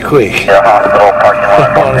 make it quick. Yeah, hospital parking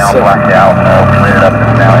lot down, blacked out, cleared up,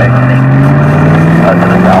 and now exiting to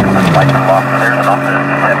the south of the light block. There's an office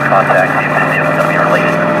and contact. See if this is going to be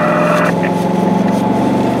related.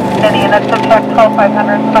 Any units to check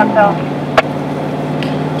 12500 Stockdale.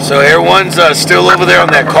 So Air One's still over there on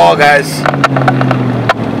that call, guys.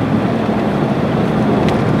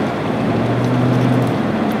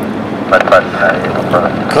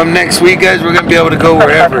 Come next week, guys, we're going to be able to go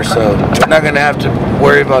wherever, so we're not going to have to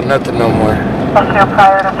worry about nothing no more.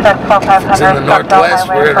 It's in the northwest,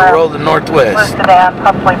 we're going to roll the northwest.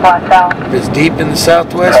 If it's deep in the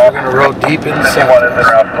southwest, we're going to roll deep in the southwest.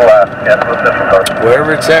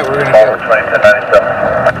 Wherever it's at, we're going to go.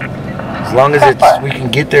 As long as we can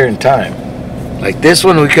get there in time. Like this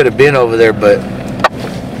one, we could have been over there, but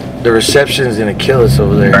the reception is going to kill us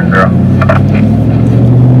over there.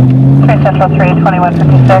 Central 3,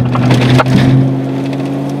 2156.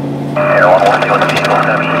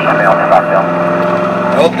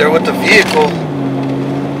 Oh, they're with the vehicle.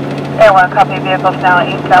 Air 1, copy, vehicles now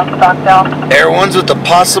eastbound Stockdale. Air 1's with the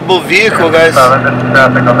possible vehicle, guys. There's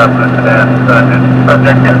traffic on that sedan.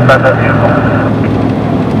 Subject inside that vehicle.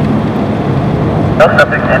 No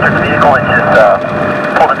subject entered the vehicle and just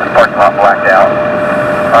pulled into the parking lot, blacked out.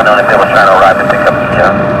 Unknown if they were trying to arrive and pick up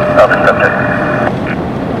the other subject.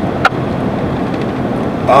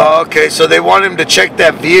 Okay, so they want him to check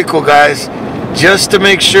that vehicle, guys, just to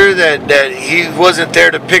make sure that he wasn't there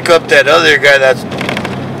to pick up that other guy that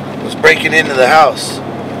was breaking into the house.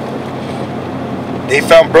 They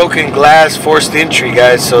found broken glass, forced entry,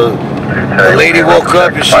 guys, so the lady woke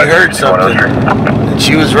up and she heard something, and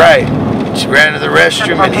she was right. She ran to the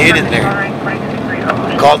restroom and hid in there.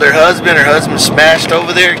 Called her husband smashed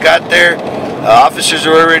over there, got there. Officers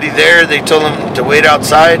were already there. They told him to wait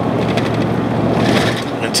outside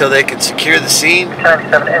until they could secure the scene,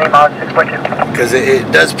 because it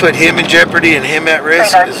does put him in jeopardy and him at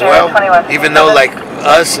risk as well, even though like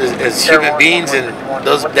us as human beings and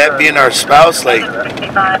that being our spouse, like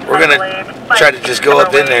we're gonna try to just go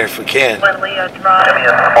up in there if we can. It's going to be a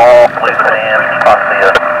small police van, possibly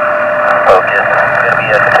a Focus. It's going to be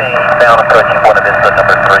a contained down approaching Buena Vista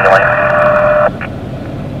number 3 lane.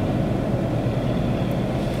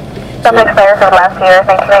 Subject fire code last year,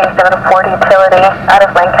 1997 Ford Utility out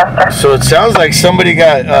of Lancaster. So it sounds like somebody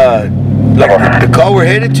got, like the call we're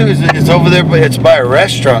headed to is over there, but it's by a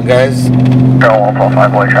restaurant, guys. Carol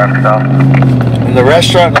 145 boy traffic stop. In the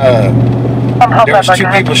restaurant, there was 2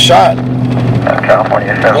 people shot.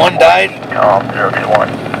 California 7. One died, 021.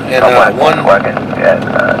 And one,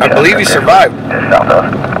 I believe he survived.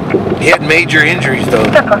 He had major injuries though.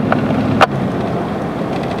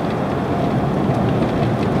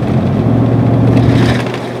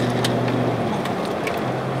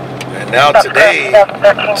 And now today,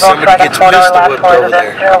 somebody gets pistol whipped over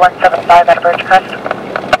there.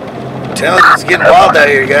 I'm telling you, it's getting wild out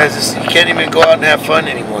here, guys. You can't even go out and have fun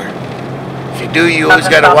anymore. If you do, you always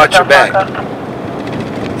got to watch your back.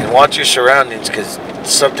 And watch your surroundings, because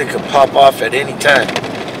something could pop off at any time.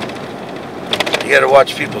 You got to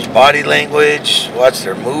watch people's body language, watch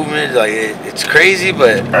their movement. Like it's crazy,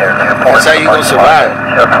 but that's how you gonna survive.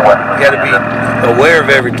 You got to be aware of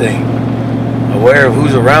everything, aware of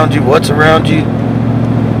who's around you, what's around you,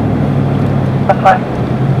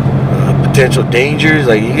 potential dangers.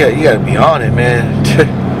 Like you got to be on it, man.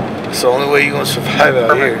 It's the only way you are gonna survive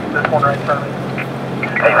out here. This one right in front of me.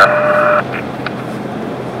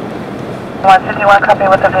 151, copy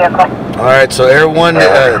with the vehicle. All right, so Air One. All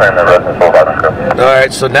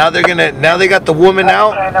right, so now they got the woman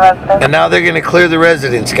out, and now they're gonna clear the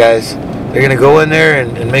residence, guys. They're gonna go in there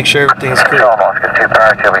and make sure everything's clear. Let's get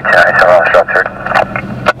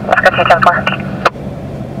 210-4.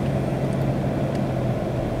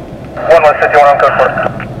 1151 on code 4.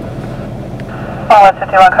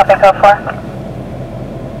 1151, copy code 4.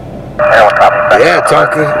 Yeah,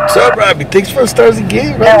 Tonka. What's up, Robbie? Thanks for the stars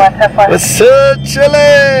again, bro. What's up,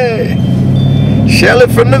 Shelly? Shelly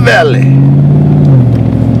from the valley.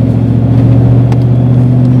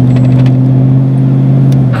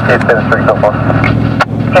 Skip 3 code 4.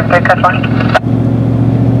 Skip 3 code 4.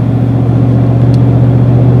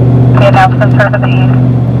 The announcements are to the east.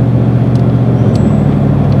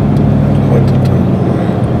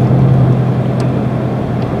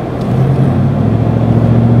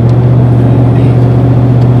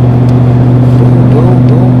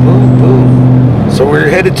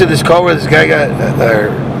 Headed to this call where this guy got,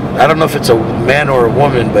 I don't know if it's a man or a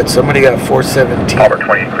woman, but somebody got 417. Albert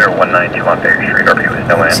 20, clear 192 on Bakersfield Street, RV with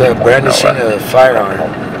no It's brandishing a firearm,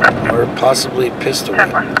 or possibly a pistol.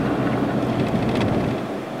 T1?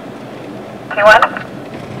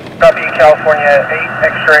 Copy, California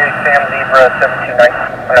 8, X-ray, Sam Zebra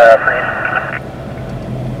 729, for you.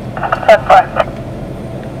 10-4.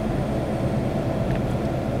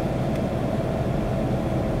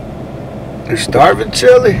 You're starving,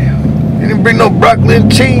 Chili. You didn't bring no broccoli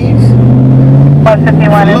and cheese.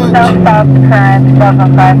 151 is south current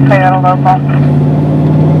 2005 Toyota local.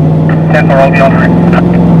 10-4, I'll be on 3.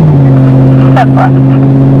 10-4.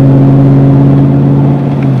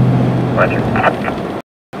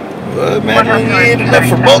 Well, man, you ain't enough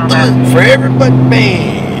for both of us, for everybody,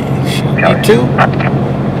 man. You too?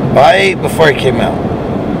 Well, I ate before I came out.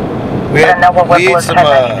 We ate some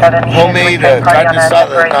homemade carne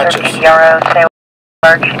asada nachos.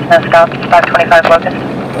 Large, no stops, 525 Locust.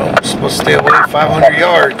 Oh, we're supposed to stay away 500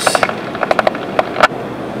 yards.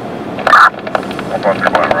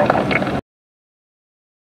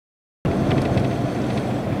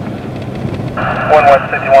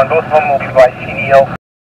 both of them will be by CDL.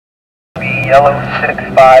 Be yellow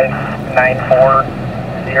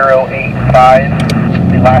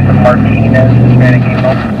 6594085. The last of Martinez, Hispanic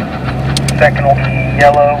email. Second will be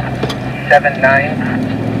yellow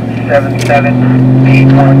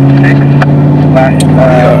 7977816. Last We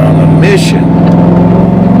are on a mission.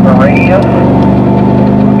 the radio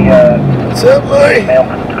will be What's up, buddy? mail.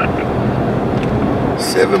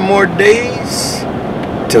 7 more days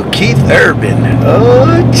till Keith Urban.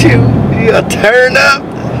 Oh, you gonna turn up?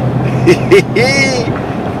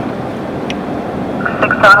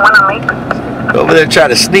 671 on Lake. Over there trying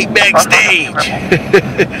to sneak backstage.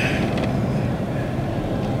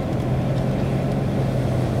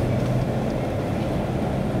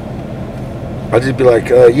 I'll just be like,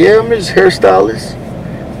 yeah, I'm his hairstylist.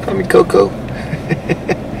 Call me Coco.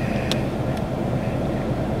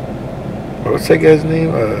 What's that guy's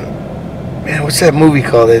name? Man, what's that movie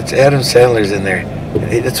called? It's Adam Sandler's in there.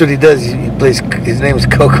 That's what he does. He plays. His name is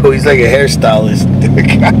Coco. He's like a hairstylist.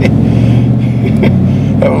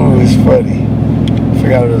 That movie was funny. I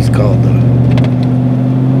forgot what it was called though.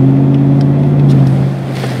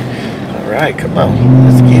 All right, come on,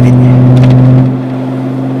 let's get it.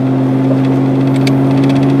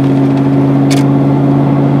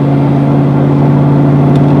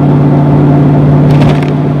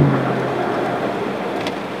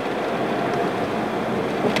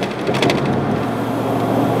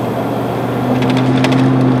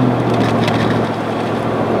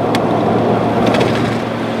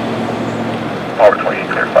 Albert 28,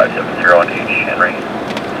 clear 570 on H, Henry,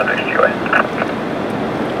 subject GOA.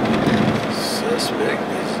 Suspect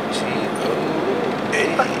is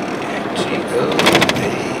GOA.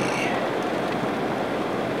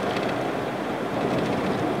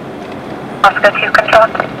 Oscar 2 control.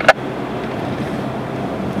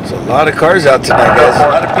 There's a lot of cars out tonight, guys. A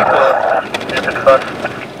lot of people out.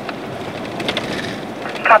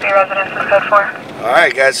 Copy residence is code 4.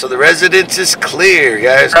 Alright, guys, so the residence is clear,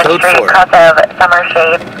 guys. Code 4. Cup of summer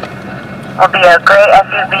shade. Will be a gray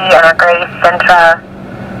SUV and a gray Sentra.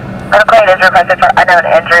 Medical aid is requested for unknown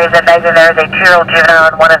injuries. Advisor there is a 2-year-old juvenile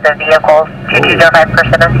in one of the vehicles. 2205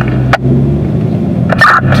 Persimmon.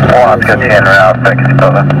 Oscar 10 route, second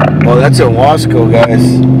over. Oh, that's in Wasco,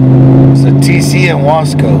 guys. It's a TC in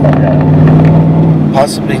Wasco.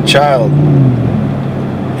 Possibly child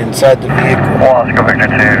inside the vehicle. Oscar Victor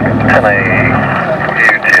 2, 10A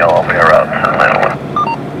UTL, I'll be around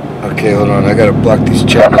 901. Okay, hold on. I gotta block these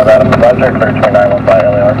channels. Adam, advisor, clear 2915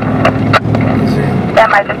 LAR. That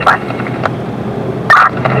might just fine.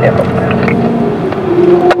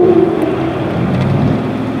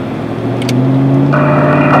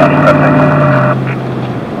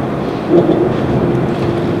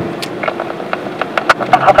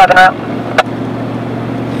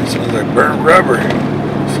 It smells like burnt rubber.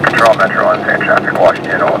 Control Metro 1, same traffic,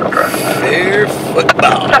 Washington, all address. Fair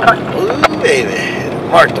football. Ooh, baby.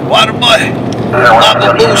 Mark the water boy.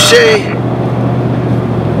 Mama Boucher.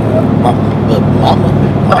 Mama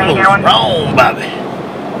was wrong, Bobby.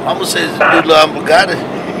 Mama says doodle ambulgata.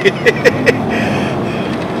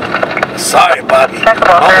 Sorry, Bobby.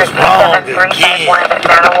 Mama's wrong again.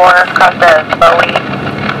 Across the Bowie.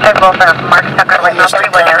 Checkable from Mark Tucker with no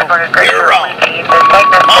 31 airport. You're wrong.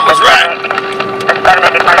 Mama's right. The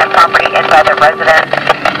 785 property inside the residence.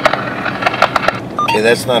 Okay,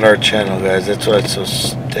 that's not our channel, guys. That's why it's so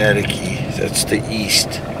staticky. That's the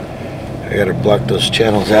east. I gotta block those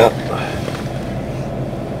channels out.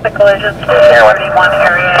 The collision 31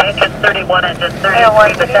 area, engine 31, engine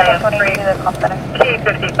 33, Battalion 3,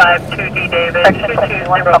 T55 2D David,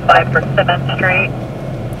 2205 for Simmons Street.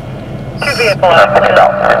 Two vehicle accident.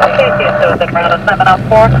 KCSO is en route assignment on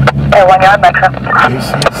 4. Hey, 1 yard metro.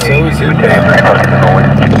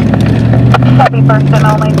 Copy first and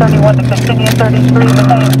only 31 to continue, 33,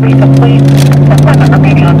 Battalion 3 complete. Assignment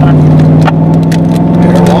remaining on 1.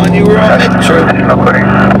 Air 1, you were on Metro.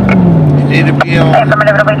 You need to be on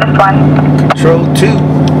Affirmatively, just 1. Control 2.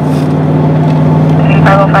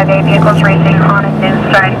 505A vehicles racing on a new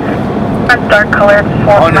Stein. Dark colored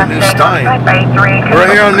Ford On a new Stein. We're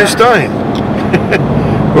right here on New Stein.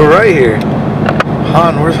 We're right here.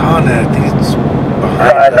 Han, where's Han at? I think it's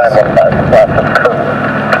behind us.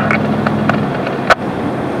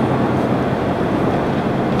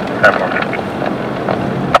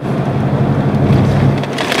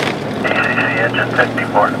 Engine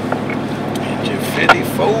 54. Engine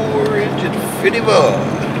 54, engine 54.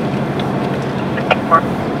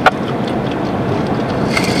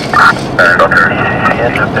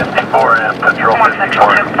 Engine 54 and Patrol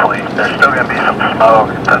 54 complete. There's still going to be some smoke.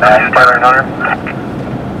 The NAS firing on her.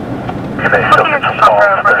 They still get some smoke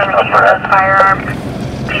overhead. Firearm.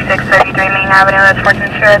 P633 Main Avenue, that's Sports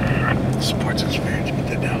and Shreds. Sports and Spirits, put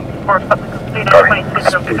that down. Sports and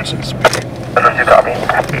Sports and Spirits. Understood, copy.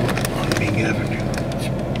 On Bing Avenue.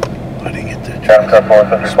 I didn't get that. Traffic up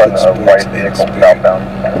 451, white vehicle southbound.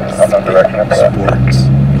 Unknown direction. Sports.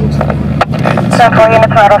 Central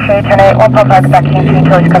units, auto shade, turn 8, 1.5, back to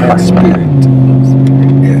until it's come And Spirit.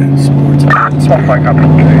 Yeah, Sports and Spirit.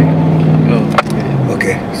 Oh,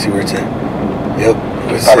 okay, see where it's at. Yep,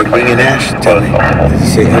 it said Bing and Ash. Tell me. Does it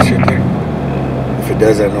say Ash right there? If it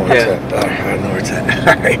does, I know where it's at. Alright, I know where it's at.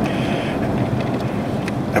 Alright.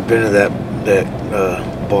 I've been to that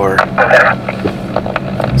bar.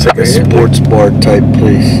 It's like a sports bar type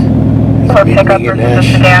place. pick up versus a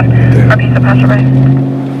sedan. Or piece of passerby.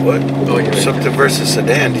 What? Oh, something versus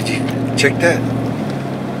sedan. Did you check that?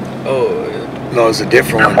 Oh. No, it's a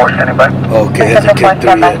different one. Force anybody? Oh, okay, hasn't came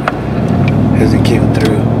through yet. Hasn't came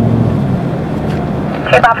through.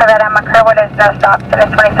 Keep off of that on McCurwood is no stop. It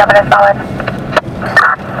is 27 is solid.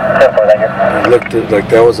 It looked like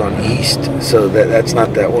that was on east, so that's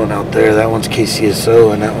not that one out there. That one's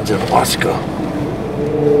KCSO and that one's in Wasco.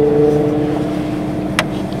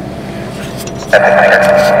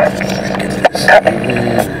 Get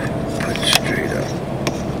this put straight up.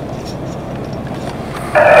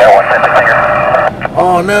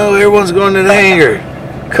 Oh no, everyone's going to the hangar.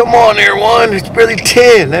 Come on, everyone. It's barely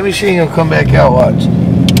 10. Let me see you gonna come back out. Watch.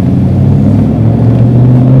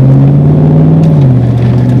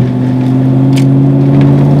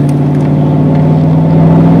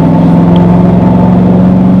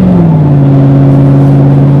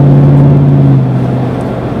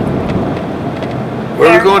 Where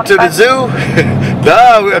are we going, to the zoo?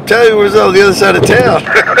 Nah, I'm telling you, we're on the other side of town.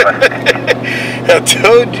 I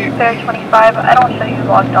told you. There 25. I don't show you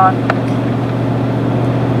logged on.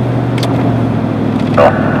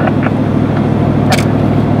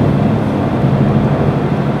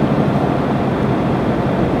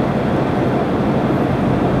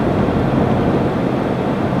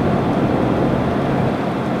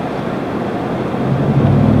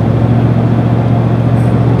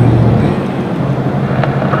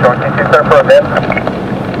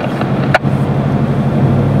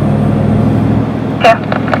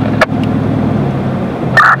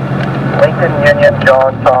 Lincoln Union,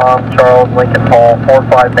 John, Tom, Charles, Lincoln, Paul,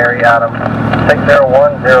 45 Mary, Adam,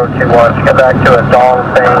 601021. Get back to a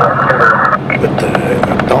Dong Bang Subaru. What the heck?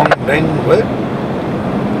 Dong Dang what?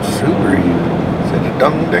 Subaru? Is it a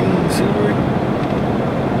Dong Dang Subaru?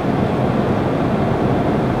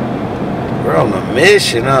 We're on a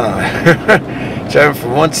mission, huh? Driving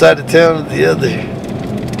from one side of town to the other.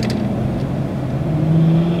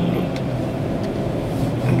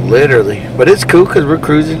 Literally. But it's cool because we're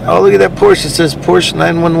cruising. Oh, look at that Porsche. It says Porsche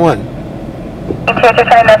 911.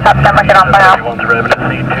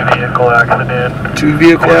 Two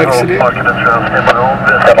vehicle accident.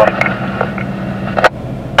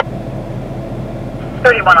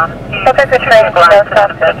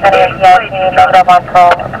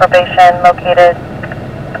 Probation located.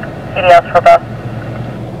 CDLs for both.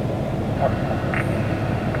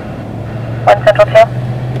 1 Central 2.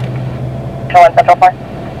 1 Central 4.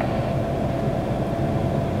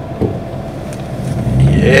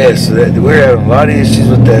 Yeah, so we're having a lot of issues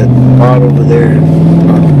with that mod over there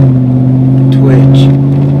on Twitch.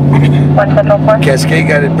 1 Central 4. Cascade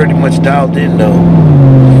got it pretty much dialed in though.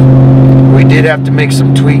 We did have to make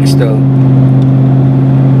some tweaks though.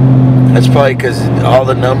 That's probably because all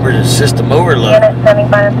the numbers are system overload. Unit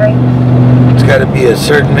 75-3. It's got to be a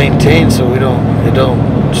certain maintain so it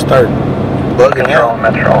don't start bugging out.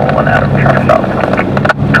 Metro, 1 Adam, traffic stop.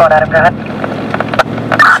 1 Adam, go ahead.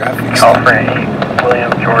 Traffic Call stop. for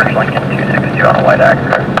William George Lincoln 262 on a white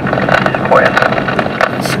Acura. Sequoia.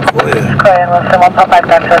 Sequoia. Sequoia and Wilson, 1.5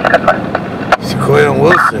 back to us, good one. Sequoia and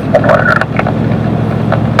Wilson.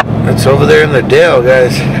 That's over there in the Dale,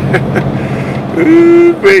 guys.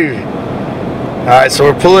 Ooh, baby. Alright, so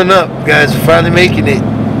we're pulling up, guys. We're finally making it.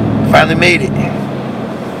 Finally made it.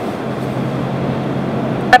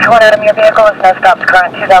 Metro 1 Adam, your vehicle is no stopped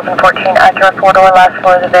current 2014 Acura 4-door, last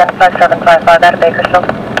floor of the VIN 5755 out of Bakersfield.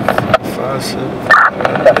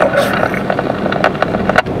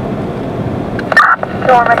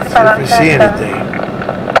 575. See if we see anything.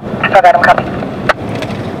 5 Adam, copy.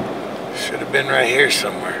 Should have been right here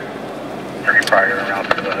somewhere. 30 prior around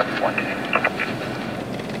to the 1K.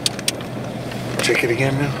 Check it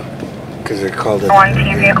again now. Because they're called it. 1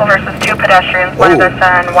 T vehicle versus 2 pedestrians. One of us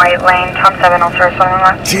in white lane. Tom 7 will serve someone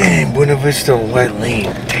left. Damn, Buena Vista on white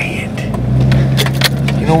lane. Dang it.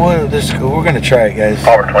 You know what? Let's go. We're gonna try it, guys.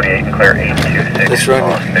 Power 28, clear 826. Let's run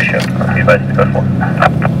it. Bishop. You guys go for.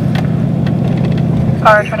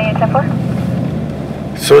 Power 28,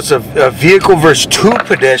 10-4. So it's a vehicle versus 2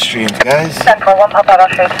 pedestrians, guys. 10-4, 1 pop out, I'll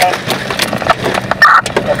show you today.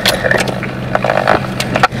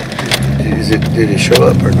 Did it show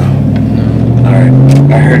up or no? Alright,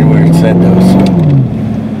 I heard where it said though, so.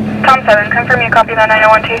 Tom 7, confirm you copy that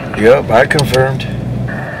 901T. Yep, I confirmed.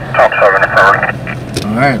 Tom 7 affirmed.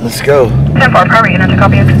 Alright, let's go. 10-4, power unit to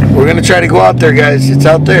copy it. We're gonna try to go out there, guys. It's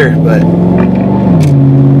out there, but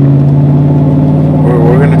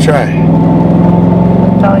we're gonna try.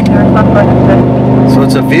 So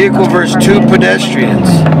it's a vehicle versus 2 pedestrians.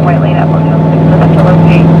 White lane at 106 to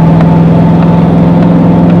locate.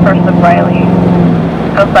 First of Riley.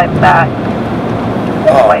 Goes by back.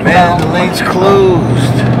 Oh man, the lane's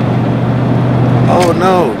closed. Oh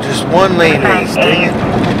no, just one lane is. Dang it.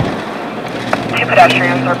 2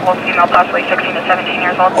 pedestrians are both female, possibly 16 to 17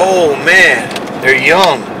 years old. Oh man, they're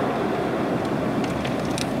young.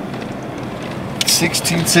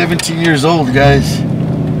 16, 17 years old, guys.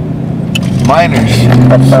 Minors.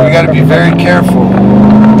 So we gotta be very careful.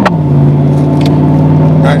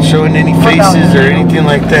 Not showing any faces or anything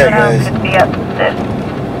like that, guys. Could be at this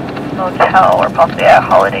motel or possibly at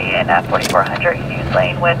Holiday Inn at 4400 Hughes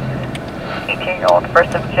Lane with 18-year-old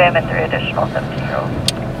first of Jim and 3 additional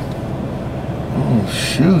 17-year-olds. Oh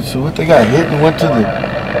shoot, so what, they got hit and went to the...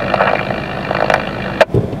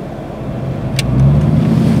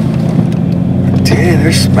 Damn,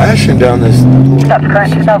 they're smashing down this... Stops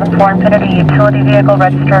current 2004 Infiniti utility vehicle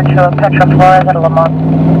registered to a Petra Flores at Lamont.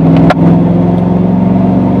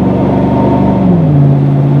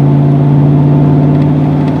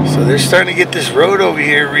 So they're starting to get this road over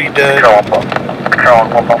here redone. Control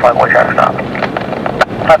 1.5 boy traffic stop.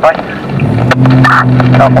 5 boy.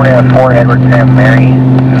 California 4 Edward Sam Mary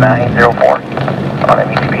 904 on a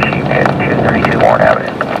Mitsubishi 232 Warren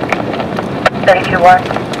Avenue. 32 1.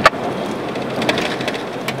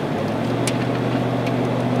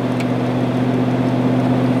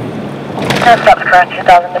 No stops current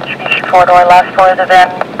 2000 distribution 4-door, last floor of the van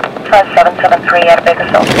 5773 out of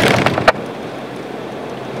Bakersfield.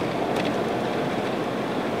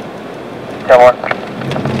 Come on.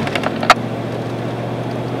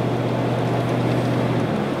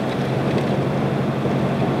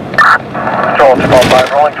 Control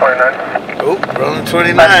 255, rolling 29. Oh, rolling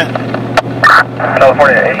 29.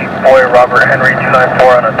 California 8, boy Robert Henry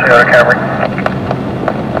 294 on a Toyota Camry.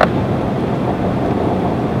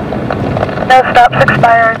 No stops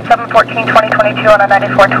expired 7/14/2022 on a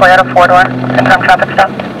 94 Toyota 4-door. Confirm traffic stop.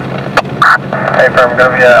 Hey, firm,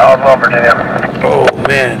 gonna be at Oswald, Virginia. Oh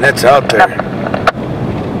man, that's out there.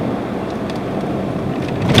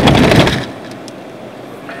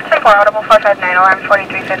 Simple audible 459 alarm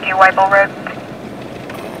 4350 Whiteville Road.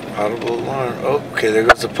 Audible alarm. Oh, okay, there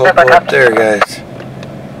goes the popo up there, guys.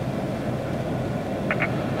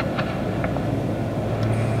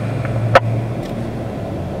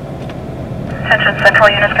 Attention Central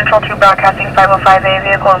Units Control 2 broadcasting 505A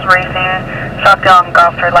vehicles racing southbound on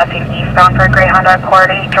Gulf Road left eastbound for Greyhound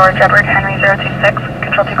Accord 8 George Edward Henry 026.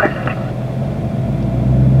 Control 2 clear.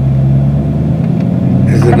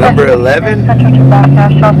 Is it number 11? Central 2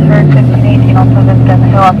 broadcast shots heard 1518 also visited the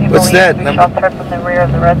hill on people. What's that? Shots heard from the rear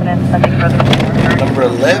of the residence. Nothing further. Number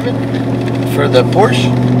 11 for the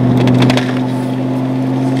Porsche.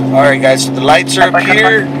 Alright guys, so the lights are up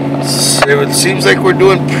here. So it seems like we're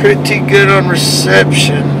doing pretty good on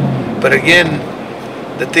reception. But again,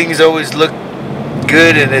 the things always look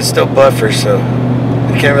good and it's still buffer, so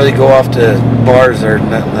we can't really go off the bars or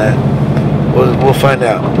nothing like that. We'll find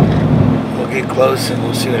out. We'll get close and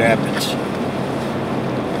we'll see what happens.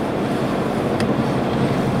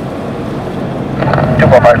 Two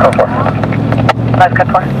more, five, code 4. 5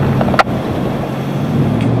 code 4.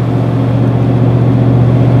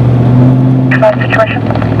 Situation.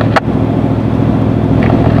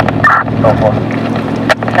 Code 4.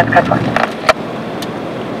 That's code 4.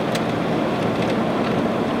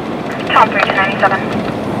 Tom 3 to 97.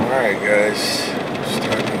 Alright guys,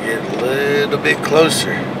 starting to get a little bit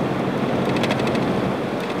closer.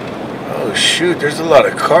 Oh shoot, there's a lot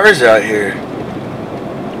of cars out here.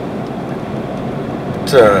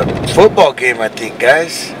 It's a football game, I think,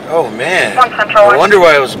 guys. Oh man, I wonder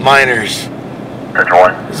why it was minors. Central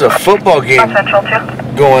 1. There's a football game Central 2.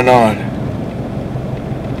 going on.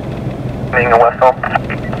 Being the West Home.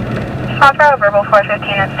 Sponsor verbal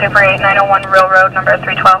 415 at Super 8 901 Railroad number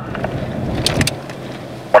 312.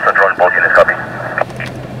 What's the drone bulk unit copy?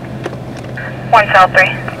 1 South 3.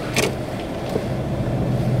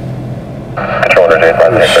 Control there's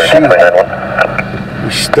 858 We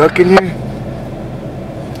stuck in here?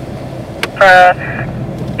 For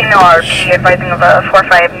NORP advising of a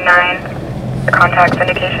 459. The contact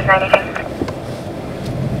indication 92.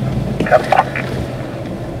 Copy.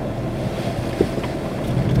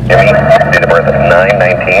 Date of birth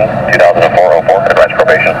 9/19/2004. Advance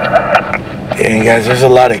probation. Dang guys, there's a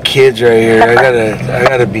lot of kids right here. I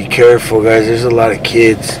gotta be careful, guys. There's a lot of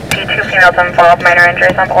kids. 2 females involved, minor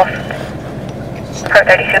injuries on both. Part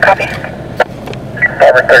 32, copy.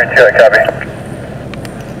 Robert 32, I copy.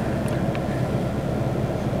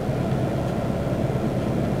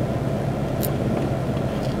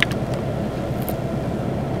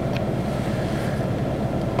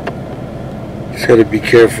 Just gotta be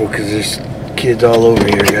careful because there's kids all over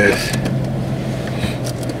here, guys.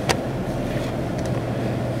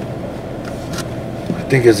 I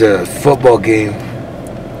think it's a football game.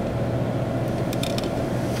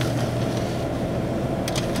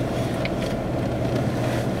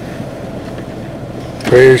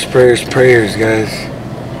 Prayers, prayers, prayers, guys.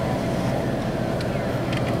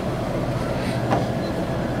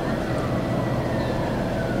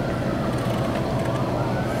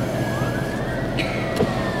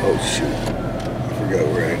 Oh shoot, I forgot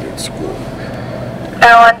where I ended school.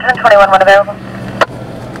 1021, one available.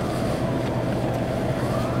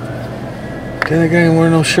 Damn, that guy didn't wear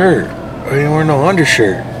no shirt. Or he didn't wear no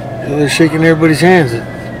undershirt. They're shaking everybody's hands.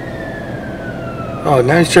 Oh,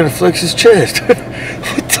 now he's trying to flex his chest. What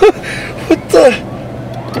the?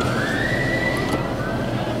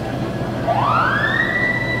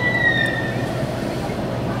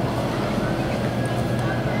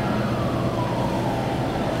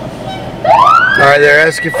 Alright, they're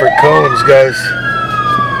asking for cones, guys.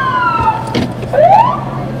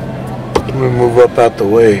 Let me move up out the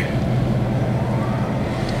way.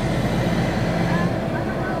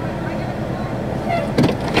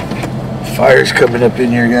 Fire's coming up in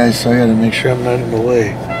here, guys, so I gotta make sure I'm not in the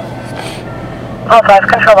way. All 5,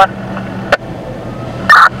 control 1.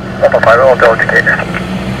 Alpha 5, I'll go indicator.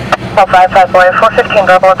 Alpha 5, boy, 415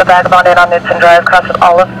 verbal at the Vagabond in on Knudsen Drive, cross with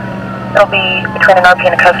Olive. It'll be between an RP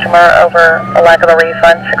and a customer over a lack of a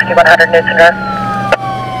refund, 6100 Knudsen Drive.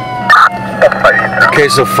 Okay,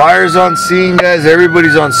 so fire's on scene, guys.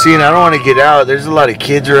 Everybody's on scene. I don't want to get out. There's a lot of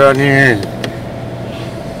kids around here. And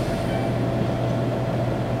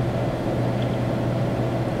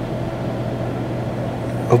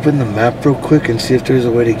open the map real quick and see if there's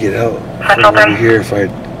a way to get out from over here if I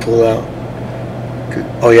pull out.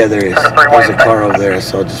 Oh yeah, there is. There's a car over there,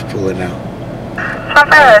 so I'll just pull it now.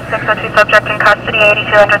 602 subject in custody,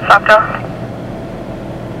 8200 Stockdale.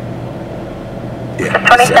 Yeah,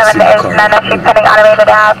 27 is managing pending automated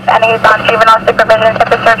app, and he's on juvenile supervision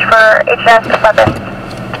to search for HS weapons.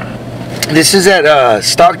 This is at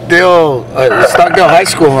Stockdale High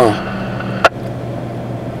School, huh?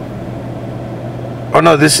 Oh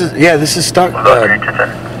no, this is Stockdale.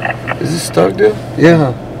 Is this Stockdale?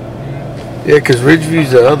 Yeah. Yeah, because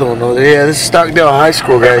Ridgeview's the other one over there. Yeah, this is Stockdale High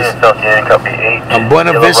School, guys. On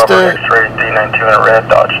Buena Vista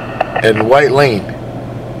and White Lane.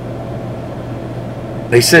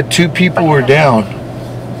 They said 2 people were down.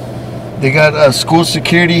 They got school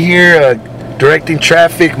security here, directing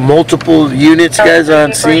traffic, multiple units, guys,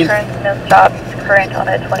 on scene. No stops, current on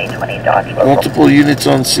a 2020 Dodge local. Multiple units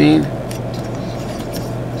on scene.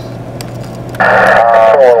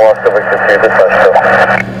 Someone lost the victim here, this is still.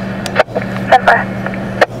 Stand by.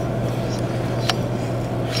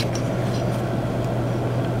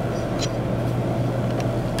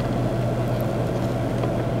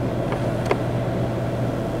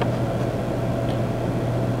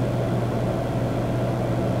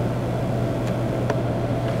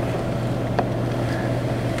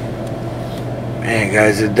 Man,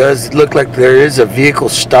 guys, it does look like there is a vehicle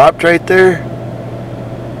stopped right there.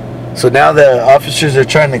 So now the officers are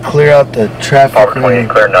trying to clear out the traffic. Power 28,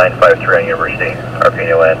 clear 953 on University. RP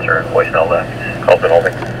no answer, voicemail left. Call's been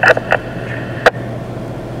holding.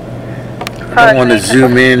 I don't want to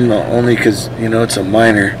zoom in only because, you know, it's a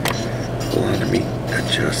minor. Hold on, let me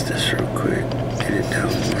adjust this real quick. Get it down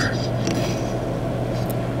more.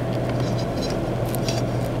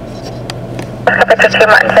 Picture 2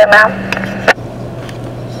 Martin St. Ma'am.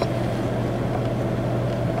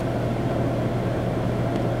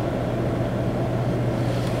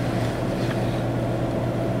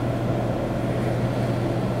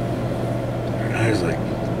 There's like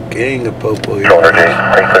gang of popo here. Shoulder J,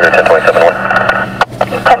 clear 10.71.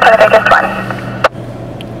 1020 Vegas 1.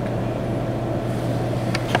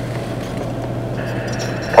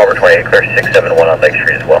 Power 28, clear 671 on Lake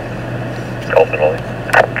Street as well. Call's been holding.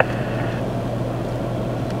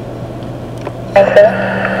 Thank you.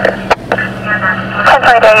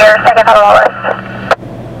 1020 day, your second federal list.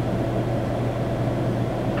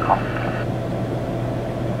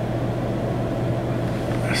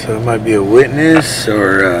 So it might be a witness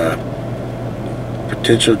or a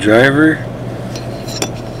potential driver.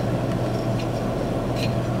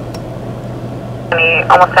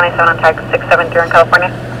 Almost 97 on tag 673 in California.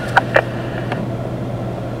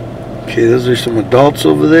 Okay, those are some adults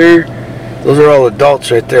over there. Those are all adults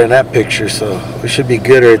right there in that picture, so we should be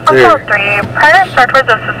good right Call there. 3, prior start was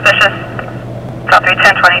a suspicious. Call 3,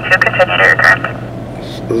 1022, continue to your current.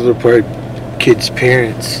 Those are probably kids'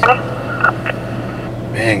 parents.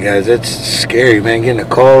 Man, guys, that's scary, man. Getting a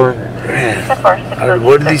call. Man,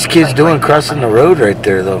 what are these kids doing crossing the road right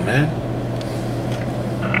there, though, man?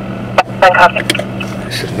 I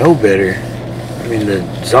should know better. I mean, the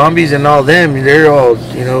zombies and all them, they're all,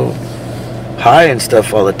 you know, high and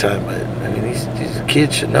stuff all the time. But, I mean, these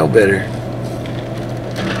kids should know better.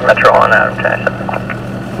 Metro on Adam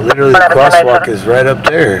 10. Literally, the crosswalk is right up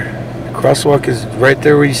there. The crosswalk is right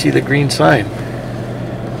there where you see the green sign.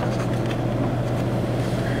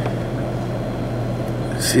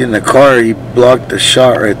 See, in the car, he blocked the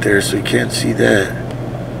shot right there, so you can't see that.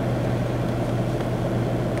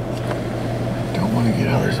 Don't want to get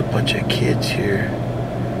out. There's a bunch of kids here.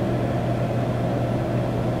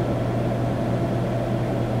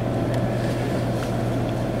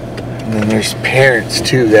 And then there's parents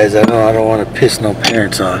too, guys. I know I don't want to piss no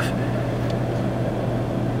parents off.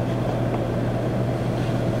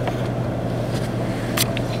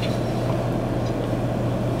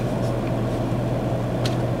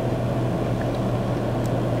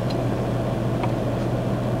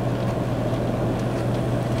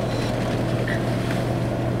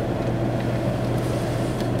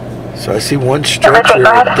 So I see one structure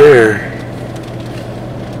right there.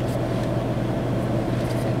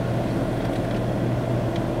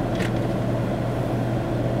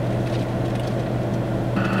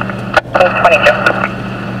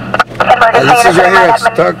 This is right here at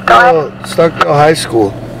Stockdale High School.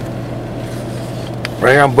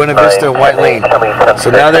 Right here on Buena Vista and White Lane. So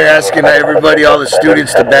now they're asking everybody, all the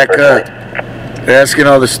students, to back up. They're asking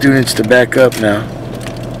all the students to back up now.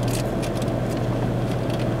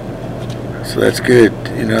 So that's good.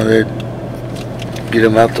 You know, they get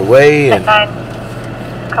them out the way. And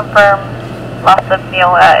confirm loss of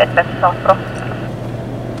fuel at Bakersfield Hospital.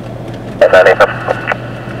 Yes, I need them.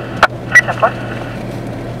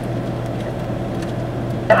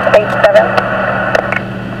 87.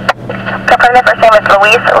 Confirm the first name is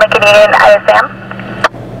Louise, Lincoln Union, ISM.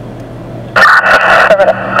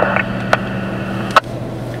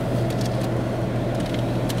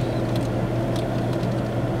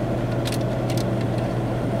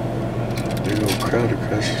 Big old crowd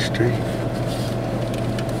across the street.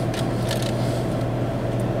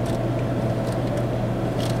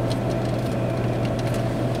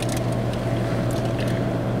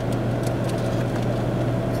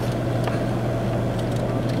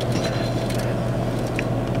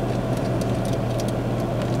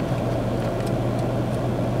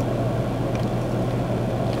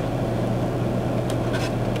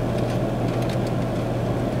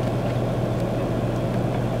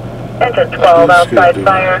 Engine 12 outside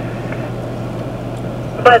fire.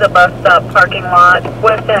 By the bus stop parking lot,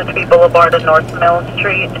 West Entry Boulevard and North Mill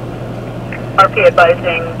Street. RP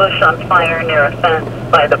advising bush on fire near a fence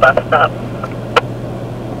by the bus stop.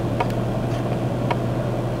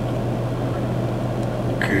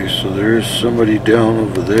 Okay, so there's somebody down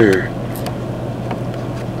over there.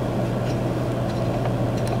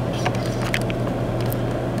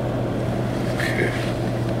 Okay.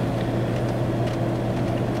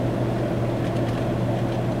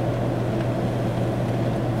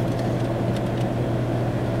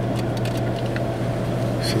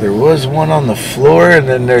 So there was one on the floor, and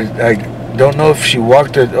then there, I don't know if she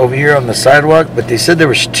walked over here on the sidewalk, but they said there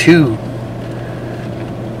was two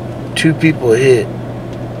people hit.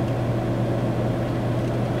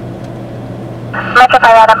 Metro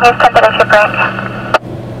Fire Adam, here's 10 issue break.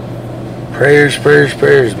 Prayers, prayers,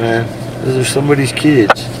 prayers, man. Those are somebody's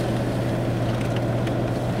kids.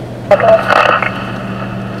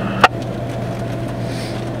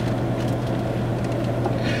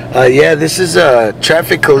 Yeah, this is a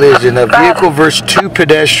traffic collision, a vehicle versus two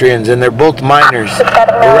pedestrians, and they're both minors.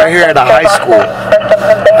 We're right here at a high school.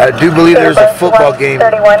 I do believe there's a football game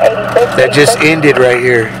that just ended right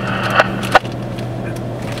here.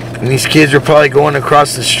 And these kids are probably going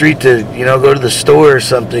across the street to, you know, go to the store or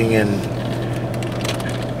something, and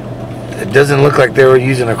it doesn't look like they were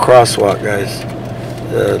using a crosswalk, guys.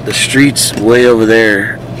 The street's way over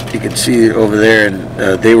there. You can see it over there, and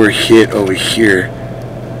they were hit over here.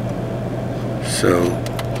 So,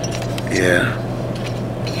 yeah.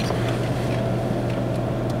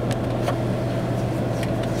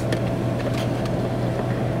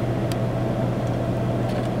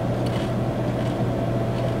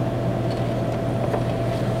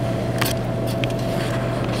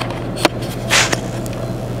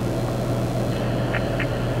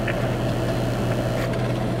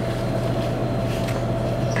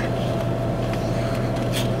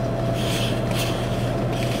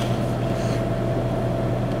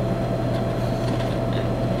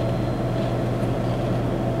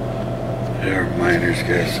 They're minors,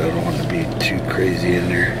 guys, so I don't want to be too crazy in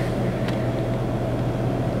there.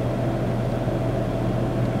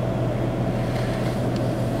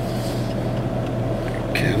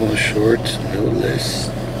 Camo shorts, no less.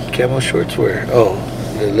 Camo shorts where? Oh,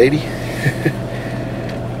 the lady?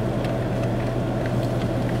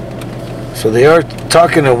 So they are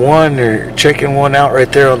talking to one, or checking one out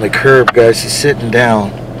right there on the curb, guys. He's sitting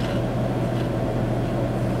down.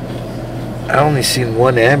 I only seen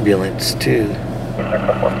one ambulance too.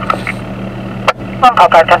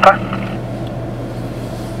 155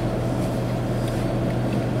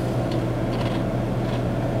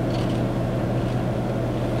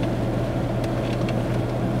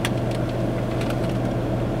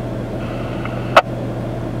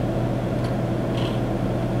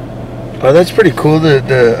 Oh, that's pretty cool.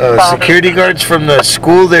 The security guards from the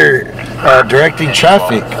school, they're directing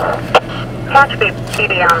traffic. Catch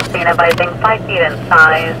PD on scene advising 5 feet in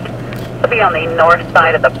size. To be on the north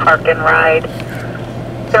side of the park and ride.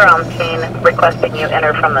 They're on scene requesting you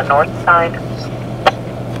enter from the north side.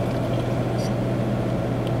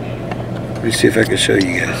 Let me see if I can show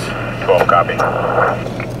you guys. 12 copy.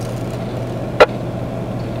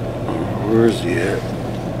 Where is he at?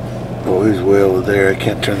 Oh, he's way over there. I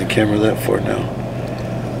can't turn the camera that far now.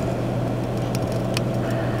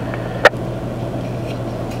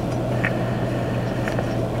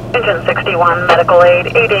 Engine 61 911 medical aid,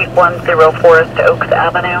 8810 Forest Oaks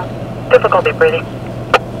Avenue. Difficulty breathing.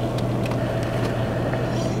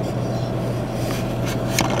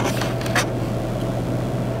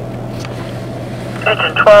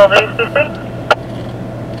 Engine 12 ACC.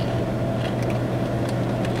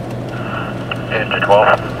 Engine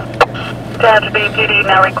 12. Dodge BPD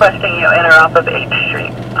now requesting you enter off of H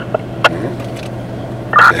Street.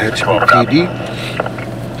 That's PD.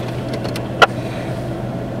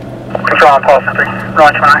 Control on Paulson 3.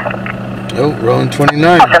 Rolling 29. Oh, rolling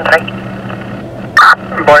 29. Paulson 3.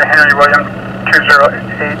 Boy Henry William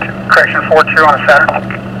 208, correction 42 on a Saturn.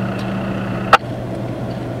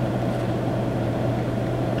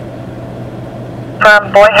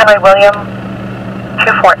 From Boy Henry William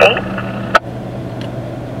 248.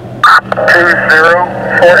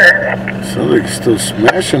 2048. Sounds like it's still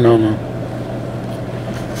smashing on them.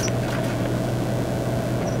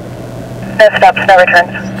 No stops, no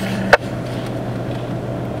returns.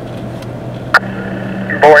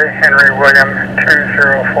 Boy Henry William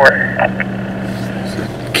 2048. There's a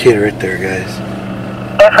kid right there, guys.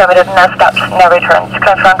 Affirmative, no stops, no returns.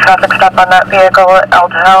 Confirm traffic stop on that vehicle at El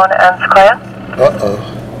Cajon and Sequoia. Uh-oh.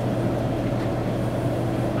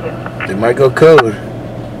 They might go code.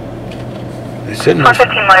 They shouldn't have,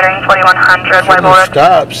 415 loitering, 4100, shouldn't Weibel have Road.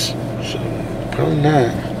 stops. So, probably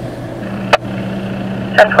not.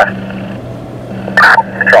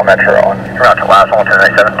 10-4. Control Metro on route to last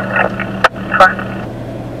 197. 4.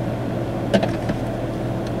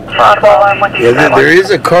 Yeah, there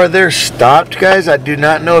is a car there stopped, guys. I do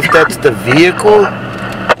not know if that's the vehicle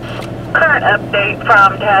Current update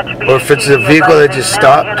from Tehachapi. or if it's a vehicle that just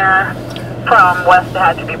stopped. From West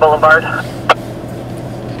Tehachapi Boulevard.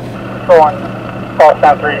 Go on.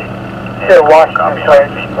 Paulson 3. Hit Washington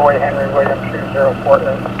Place, Boy Henry William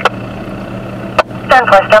 2048.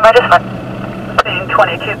 10-4, stand by just fine. Scene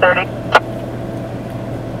 2230.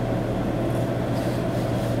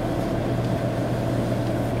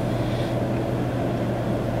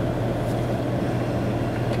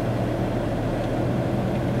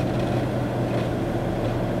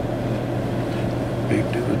 Big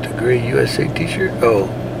dude with the gray USA t-shirt. Oh,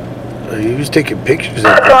 he was taking pictures of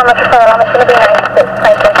it.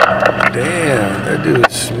 Damn, that dude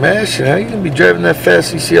is smashing. How you gonna be driving that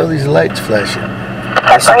fast? You see all these lights flashing.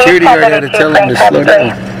 The security guard had to tell him to slow down.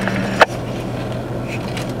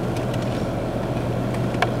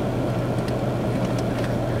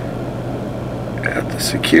 Got the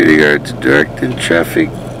security guards directing traffic.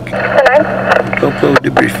 Popo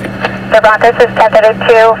debriefing. The Broncos is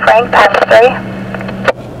 1032, Frank, times 3.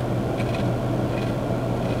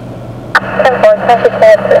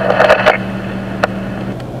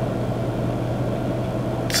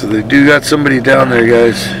 10-4, So they do got somebody down there,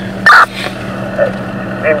 guys.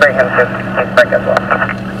 Bring him to back as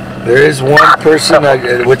well. There is one person,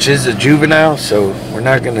 which is a juvenile, so we're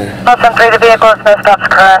not gonna. Paulson 3, the vehicle is no stops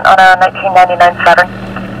current on a 1999 Saturn.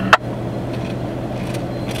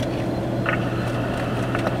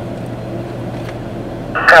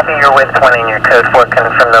 Copy your with 20 and your code 4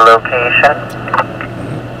 confirm the location.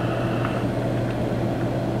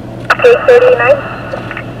 K39.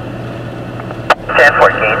 10-4,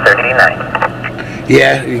 K39.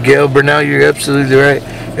 Yeah, Gail Burnell, you're absolutely right.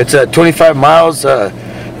 It's 25 miles,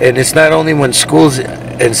 and it's not only when school's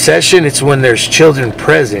in session, it's when there's children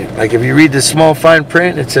present. Like if you read the small fine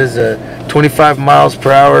print, it says 25 miles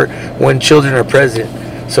per hour when children are present.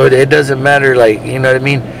 So it doesn't matter, like, you know what I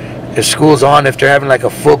mean? If school's on, if they're having like a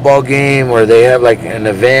football game or they have like an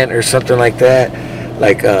event or something like that,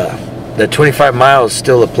 like the 25 miles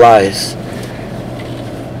still applies.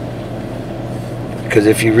 Because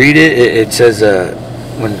if you read it, it says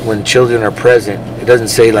when children are present. It doesn't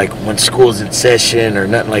say like when school's in session or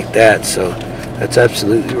nothing like that. So that's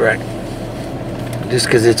absolutely right. Just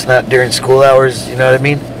because it's not during school hours, you know what I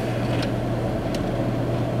mean?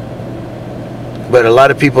 But a lot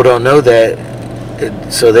of people don't know that.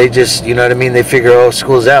 So they just, you know what I mean? They figure, oh,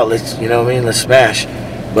 school's out. Let's, you know what I mean? Let's smash.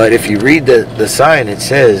 But if you read the sign, it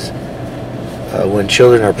says when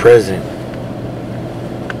children are present.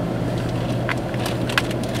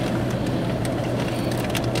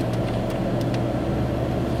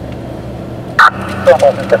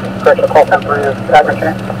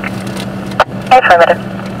 Affirmative.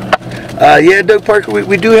 Yeah, Doug Parker,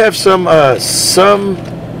 we do have some,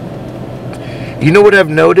 you know what I've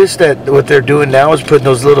noticed, that what they're doing now is putting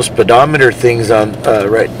those little speedometer things on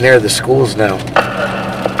right near the schools now.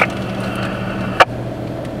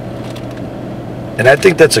 And I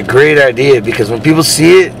think that's a great idea, because when people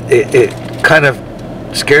see it, it kind of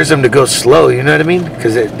scares them to go slow, you know what I mean?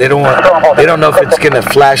 Because they don't know if it's going to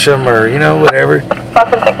flash them or, you know, whatever.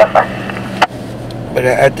 But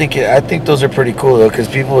I think those are pretty cool though, because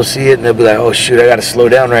people will see it and they'll be like, "Oh shoot, I got to slow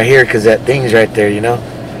down right here because that thing's right there," you know.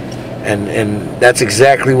 And that's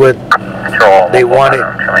exactly what they want it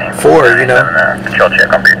for, you know.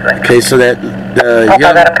 Okay, so that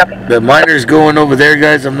the miner's going over there,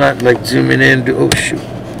 guys. I'm not like zooming in. Oh shoot,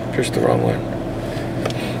 pressed the wrong one.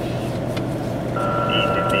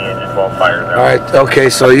 All right, okay,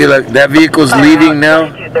 so you look, that vehicle's leaving now.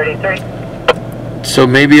 So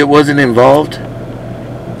maybe it wasn't involved.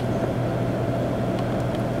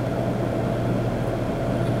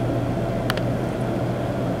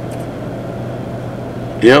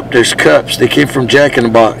 Yep, there's cups. They came from Jack in the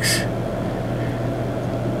Box.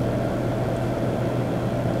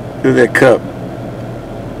 Look at that cup.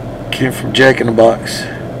 Came from Jack in the Box.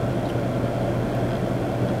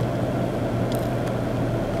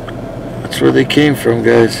 That's where they came from,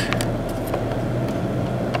 guys.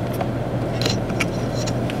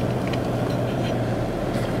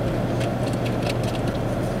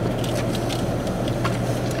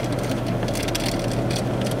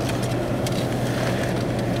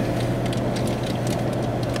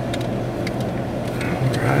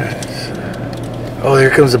 Oh,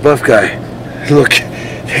 here comes the buff guy. Look,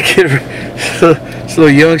 this little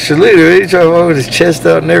youngster. Look at him. He's trying to walk with his chest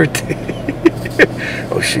out and everything.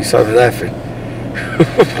 Oh, she saw me laughing.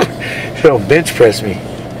 Don't bench press me.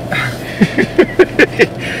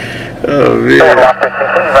 Oh, man.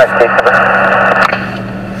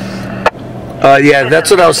 Yeah,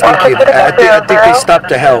 that's what I was thinking. I think they stopped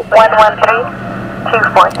to help.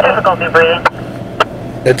 113-242, difficulty breathing.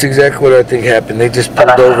 That's exactly what I think happened. They just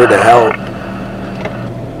pulled over to help.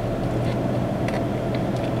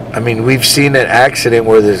 I mean, we've seen an accident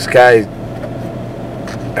where this guy,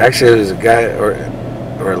 actually it was a guy or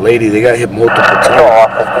a lady, they got hit multiple times.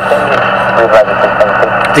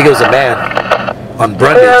 I think it was a man on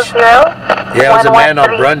Brundage. Yeah, it was a man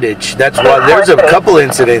on Brundage. That's why there's a couple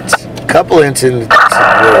incidents where that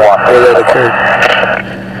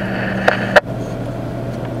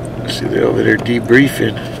occurred. See, they're over there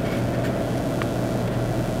debriefing.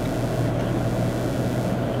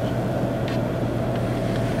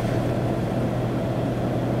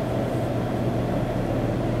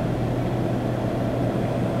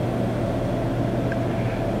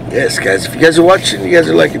 Yes, guys, if you guys are watching, you guys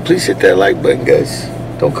are liking, please hit that like button, guys.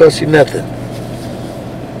 Don't cost you nothing.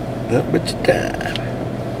 Nothing but your time.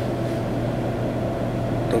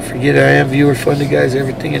 Don't forget, I am viewer funded, guys.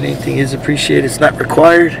 Everything and anything is appreciated. It's not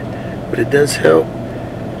required, but it does help.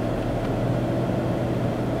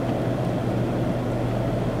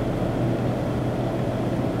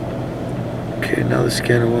 Okay, now the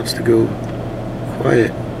scanner wants to go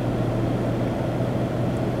quiet.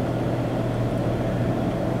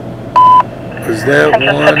 Was that one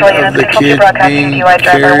of the kids being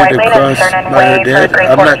carried across by her dad?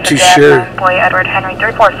 I'm not too sure. Edward Henry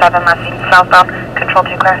 347, last seen southbound, control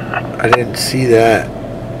 2 clear. I didn't see that.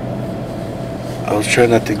 I was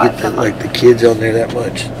trying not to get the kids on there that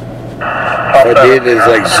much. If I did, it's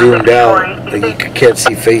like zoomed out, like you can't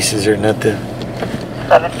see faces or nothing.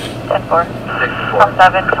 7, 10-4, Tom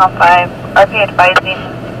 7, Tom 5. RP advising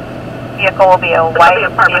vehicle will be a white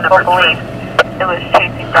vehicle, believe it was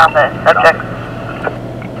chasing down the subject.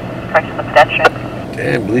 Correction, the pedestrian.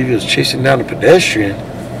 Damn, I believe he was chasing down a pedestrian.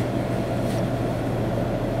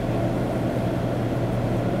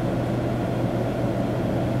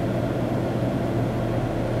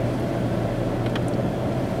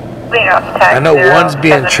 I know one's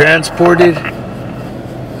being transported.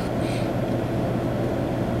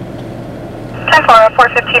 10-4,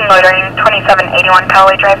 415 loitering, 2781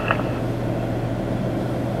 Callaway Drive.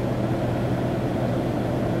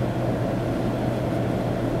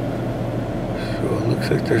 Looks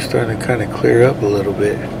like they're starting to kind of clear up a little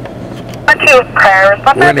bit. We're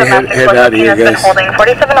going to head out of here, guys. Holding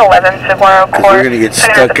 4711 Saguaro Court. We're going to get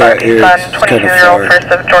stuck out here. It's kind of far. First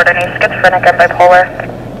of Jordan, he's schizophrenic and bipolar.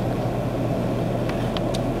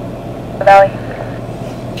 The Valley.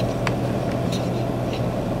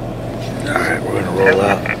 Alright, we're going to roll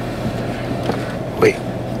out. Wait,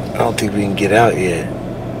 I don't think we can get out yet.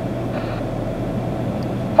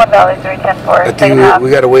 1 Valley 310-4. I think we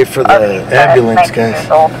got to wait for the ambulance, guys.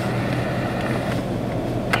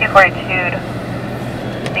 242'd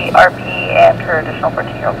the RP and her additional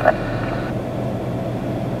 14-year-old son.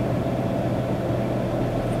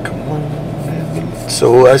 Come on, ambulance.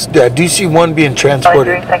 So I do see one being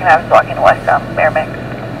transported. Second half is walking westbound, Merrimack.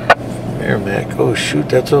 Merrimack. Oh shoot,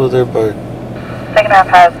 that's over there, but Second half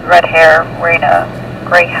has red hair, wearing a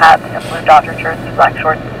gray hat and blue Dodger jersey, black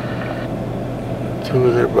shorts. Who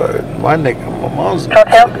was there? My mom's.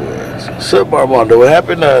 Hotel? What's up, Armando? What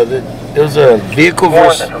happened? There was a vehicle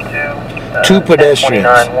versus two pedestrians.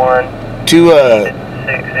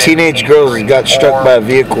 2 teenage girls got struck by a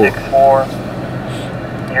vehicle.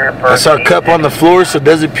 I saw a cup on the floor, so it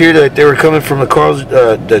does appear that they were coming from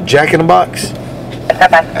the Jack in the Box.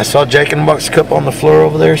 I saw Jack in the Box cup on the floor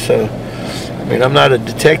over there, so I mean, I'm not a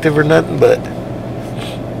detective or nothing, but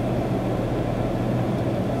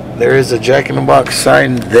there is a Jack in the Box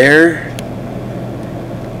sign there.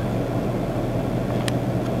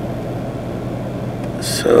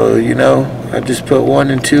 So, you know, I just put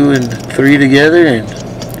 1 and 2 and 3 together, and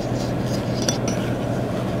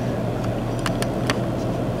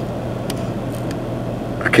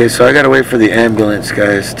okay, so I gotta wait for the ambulance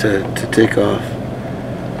guys to take off.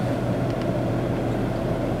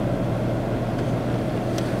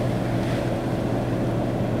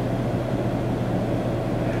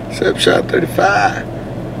 What's up, Shot 35?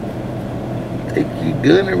 Take you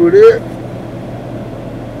gunner, what up?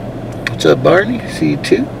 What's up, Barney? See you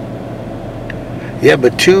too. Yeah,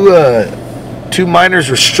 but two minors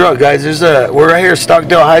were struck, guys. We're right here at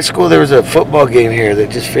Stockdale High School. There was a football game here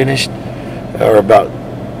that just finished, or about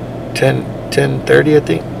 10:30, I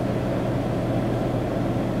think.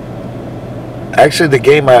 Actually, the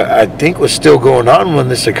game I think was still going on when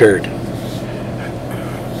this occurred.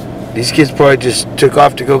 These kids probably just took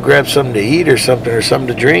off to go grab something to eat or something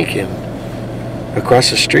to drink, and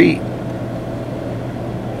across the street.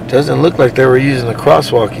 Doesn't look like they were using the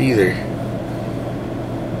crosswalk either.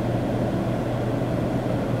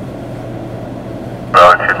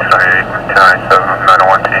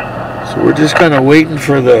 So we're just kind of waiting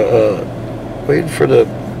for the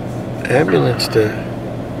ambulance to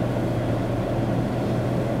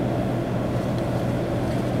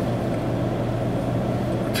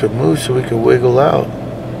move so we can wiggle out.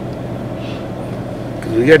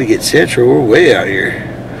 Cause we got to get Central. We're way out here.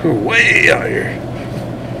 We're way out here.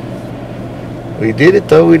 We did it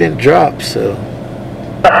though. We didn't drop, so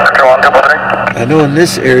I know in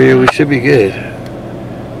this area we should be good.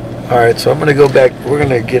 All right, so I'm gonna go back. We're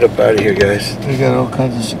gonna get up out of here, guys. We got all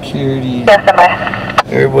kinds of security.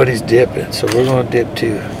 Everybody's dipping, so we're gonna dip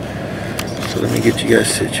too. So let me get you guys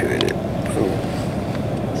situated. Boom.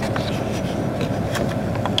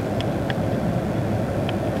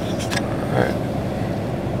 All right.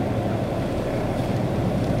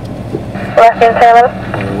 I'm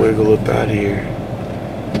gonna wiggle up out of here.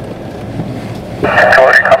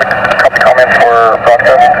 Copy comment for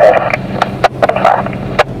broadcast.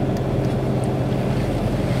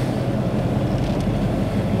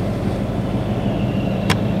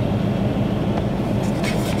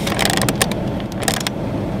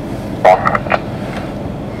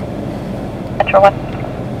 Metro 1.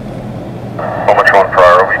 Metro 1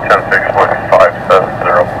 prior, OB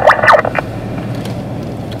 10-6-570.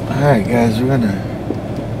 Alright guys, I'm gonna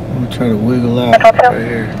try to wiggle out right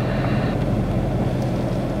here.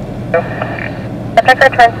 Subject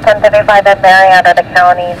returns 1035 at Marietta to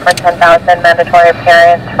county for 10,000 mandatory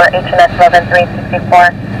appearance for HNS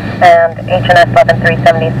 11364 and HNS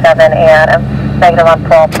 11377 A. Negative on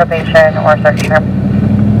parole, probation, or search term.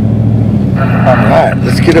 Alright,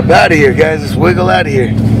 let's get up out of here, guys. Let's wiggle out of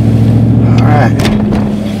here. Alright.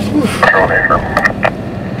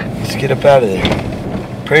 Let's get up out of there.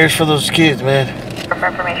 Prayers for those kids, man. For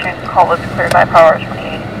information, call was cleared by powers from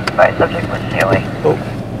the by subject with COA. Oh.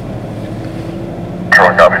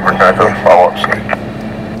 Control copy for 10, follow-up.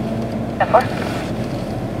 10-4.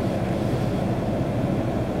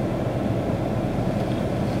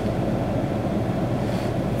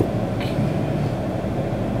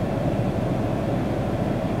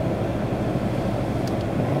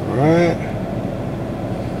 Alright.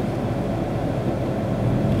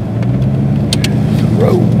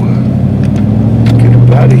 Row. Get up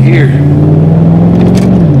out of here.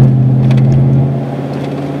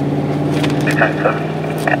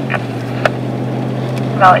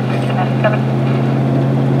 Valley 397.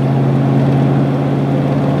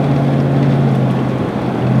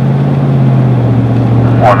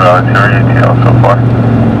 One ATL so far.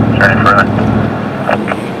 Is there any further?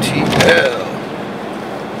 TL.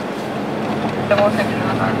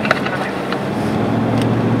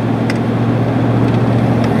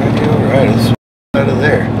 Alright, let's out of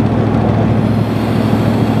there.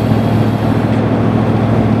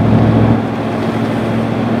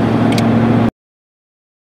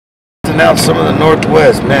 Now some of the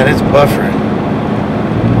northwest, man, it's buffering.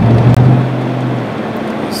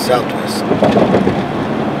 Southwest.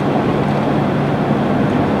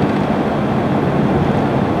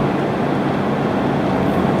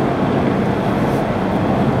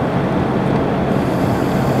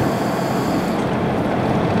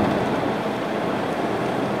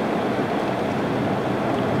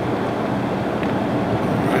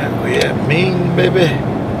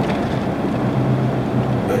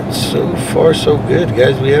 But so far so good,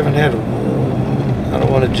 guys. We haven't had, I don't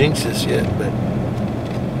want to jinx this yet, but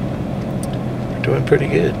we're doing pretty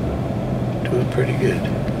good. Doing pretty good.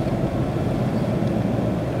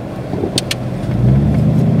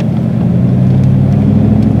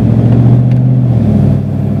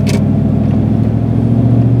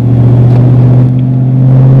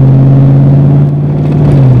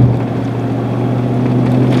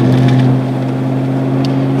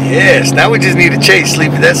 Yes, now we just need a chase,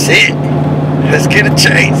 Sleepy. That's it. Let's get a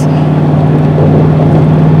chase.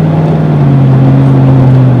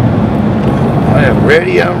 I am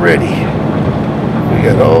ready, I'm ready. We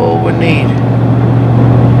got all we need.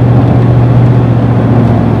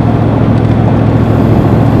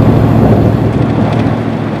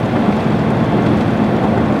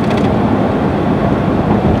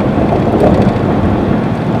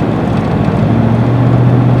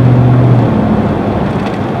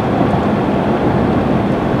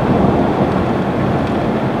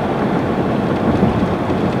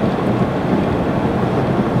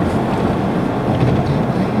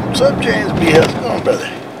 What's up, James B? How's it going, brother?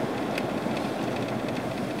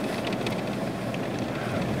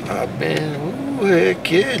 I've been, ooh,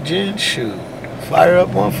 heck yeah, Jen, shoot. Fire up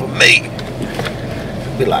one for me.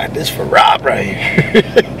 Be like, this for Rob right here.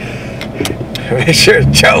 Make sure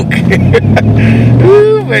to choke.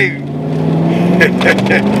 Ooh, baby. I'm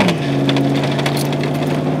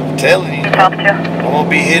telling you, I'm gonna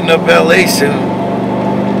be hitting up LA soon.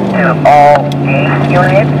 To all gate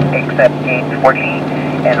units except gate 40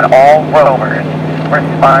 and all rovers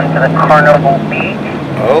respond to the Carnival Beach.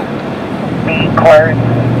 Oh. B clerks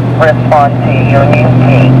respond to Union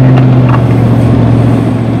Gate.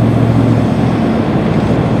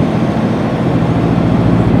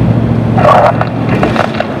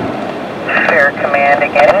 Fair command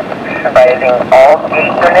again, advising all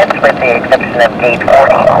gate units with the exception of gate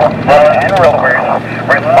 40 and rovers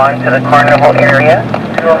respond to the Carnival area.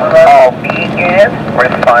 All B units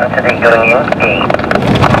respond to the Union Gate.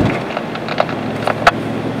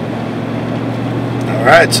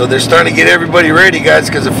 Alright, so they're starting to get everybody ready, guys,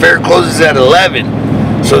 because the fair closes at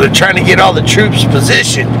 11. So they're trying to get all the troops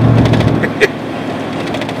positioned.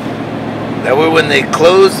 That way when they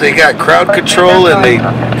close, they got crowd control and they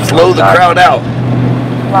flow the crowd out.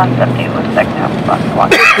 Last update was second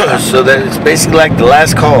half. So that it's basically like the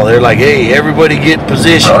last call. They're like, hey, everybody get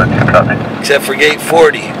positioned. Except for gate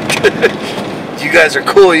 40. You guys are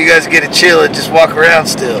cool. You guys get to chill and just walk around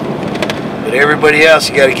still. But everybody else,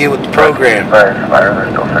 you got to get with the program. Fire,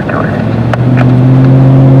 still circulating.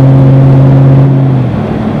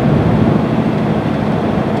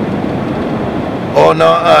 Oh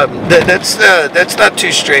no, that's not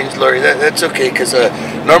too strange, Lori. That's okay, because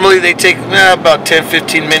normally they take about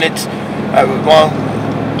 10-15 minutes. Well,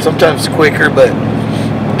 sometimes quicker, but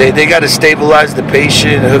they got to stabilize the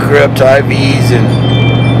patient, hook her up to IVs and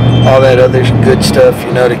all that other good stuff,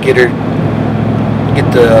 you know, to get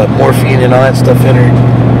the morphine and all that stuff in her.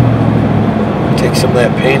 Take some of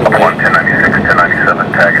that pain away. 1096,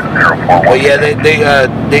 1097, tag at 041. Oh yeah, they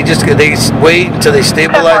wait until they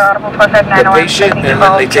stabilize the patient and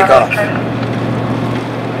then they take off.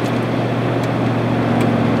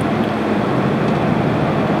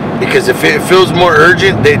 Because if it feels more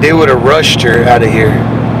urgent, they would have rushed her out of here.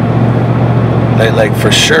 Like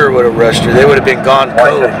for sure would have rushed her. They would have been gone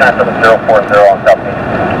cold.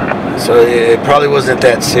 So it probably wasn't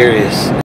that serious.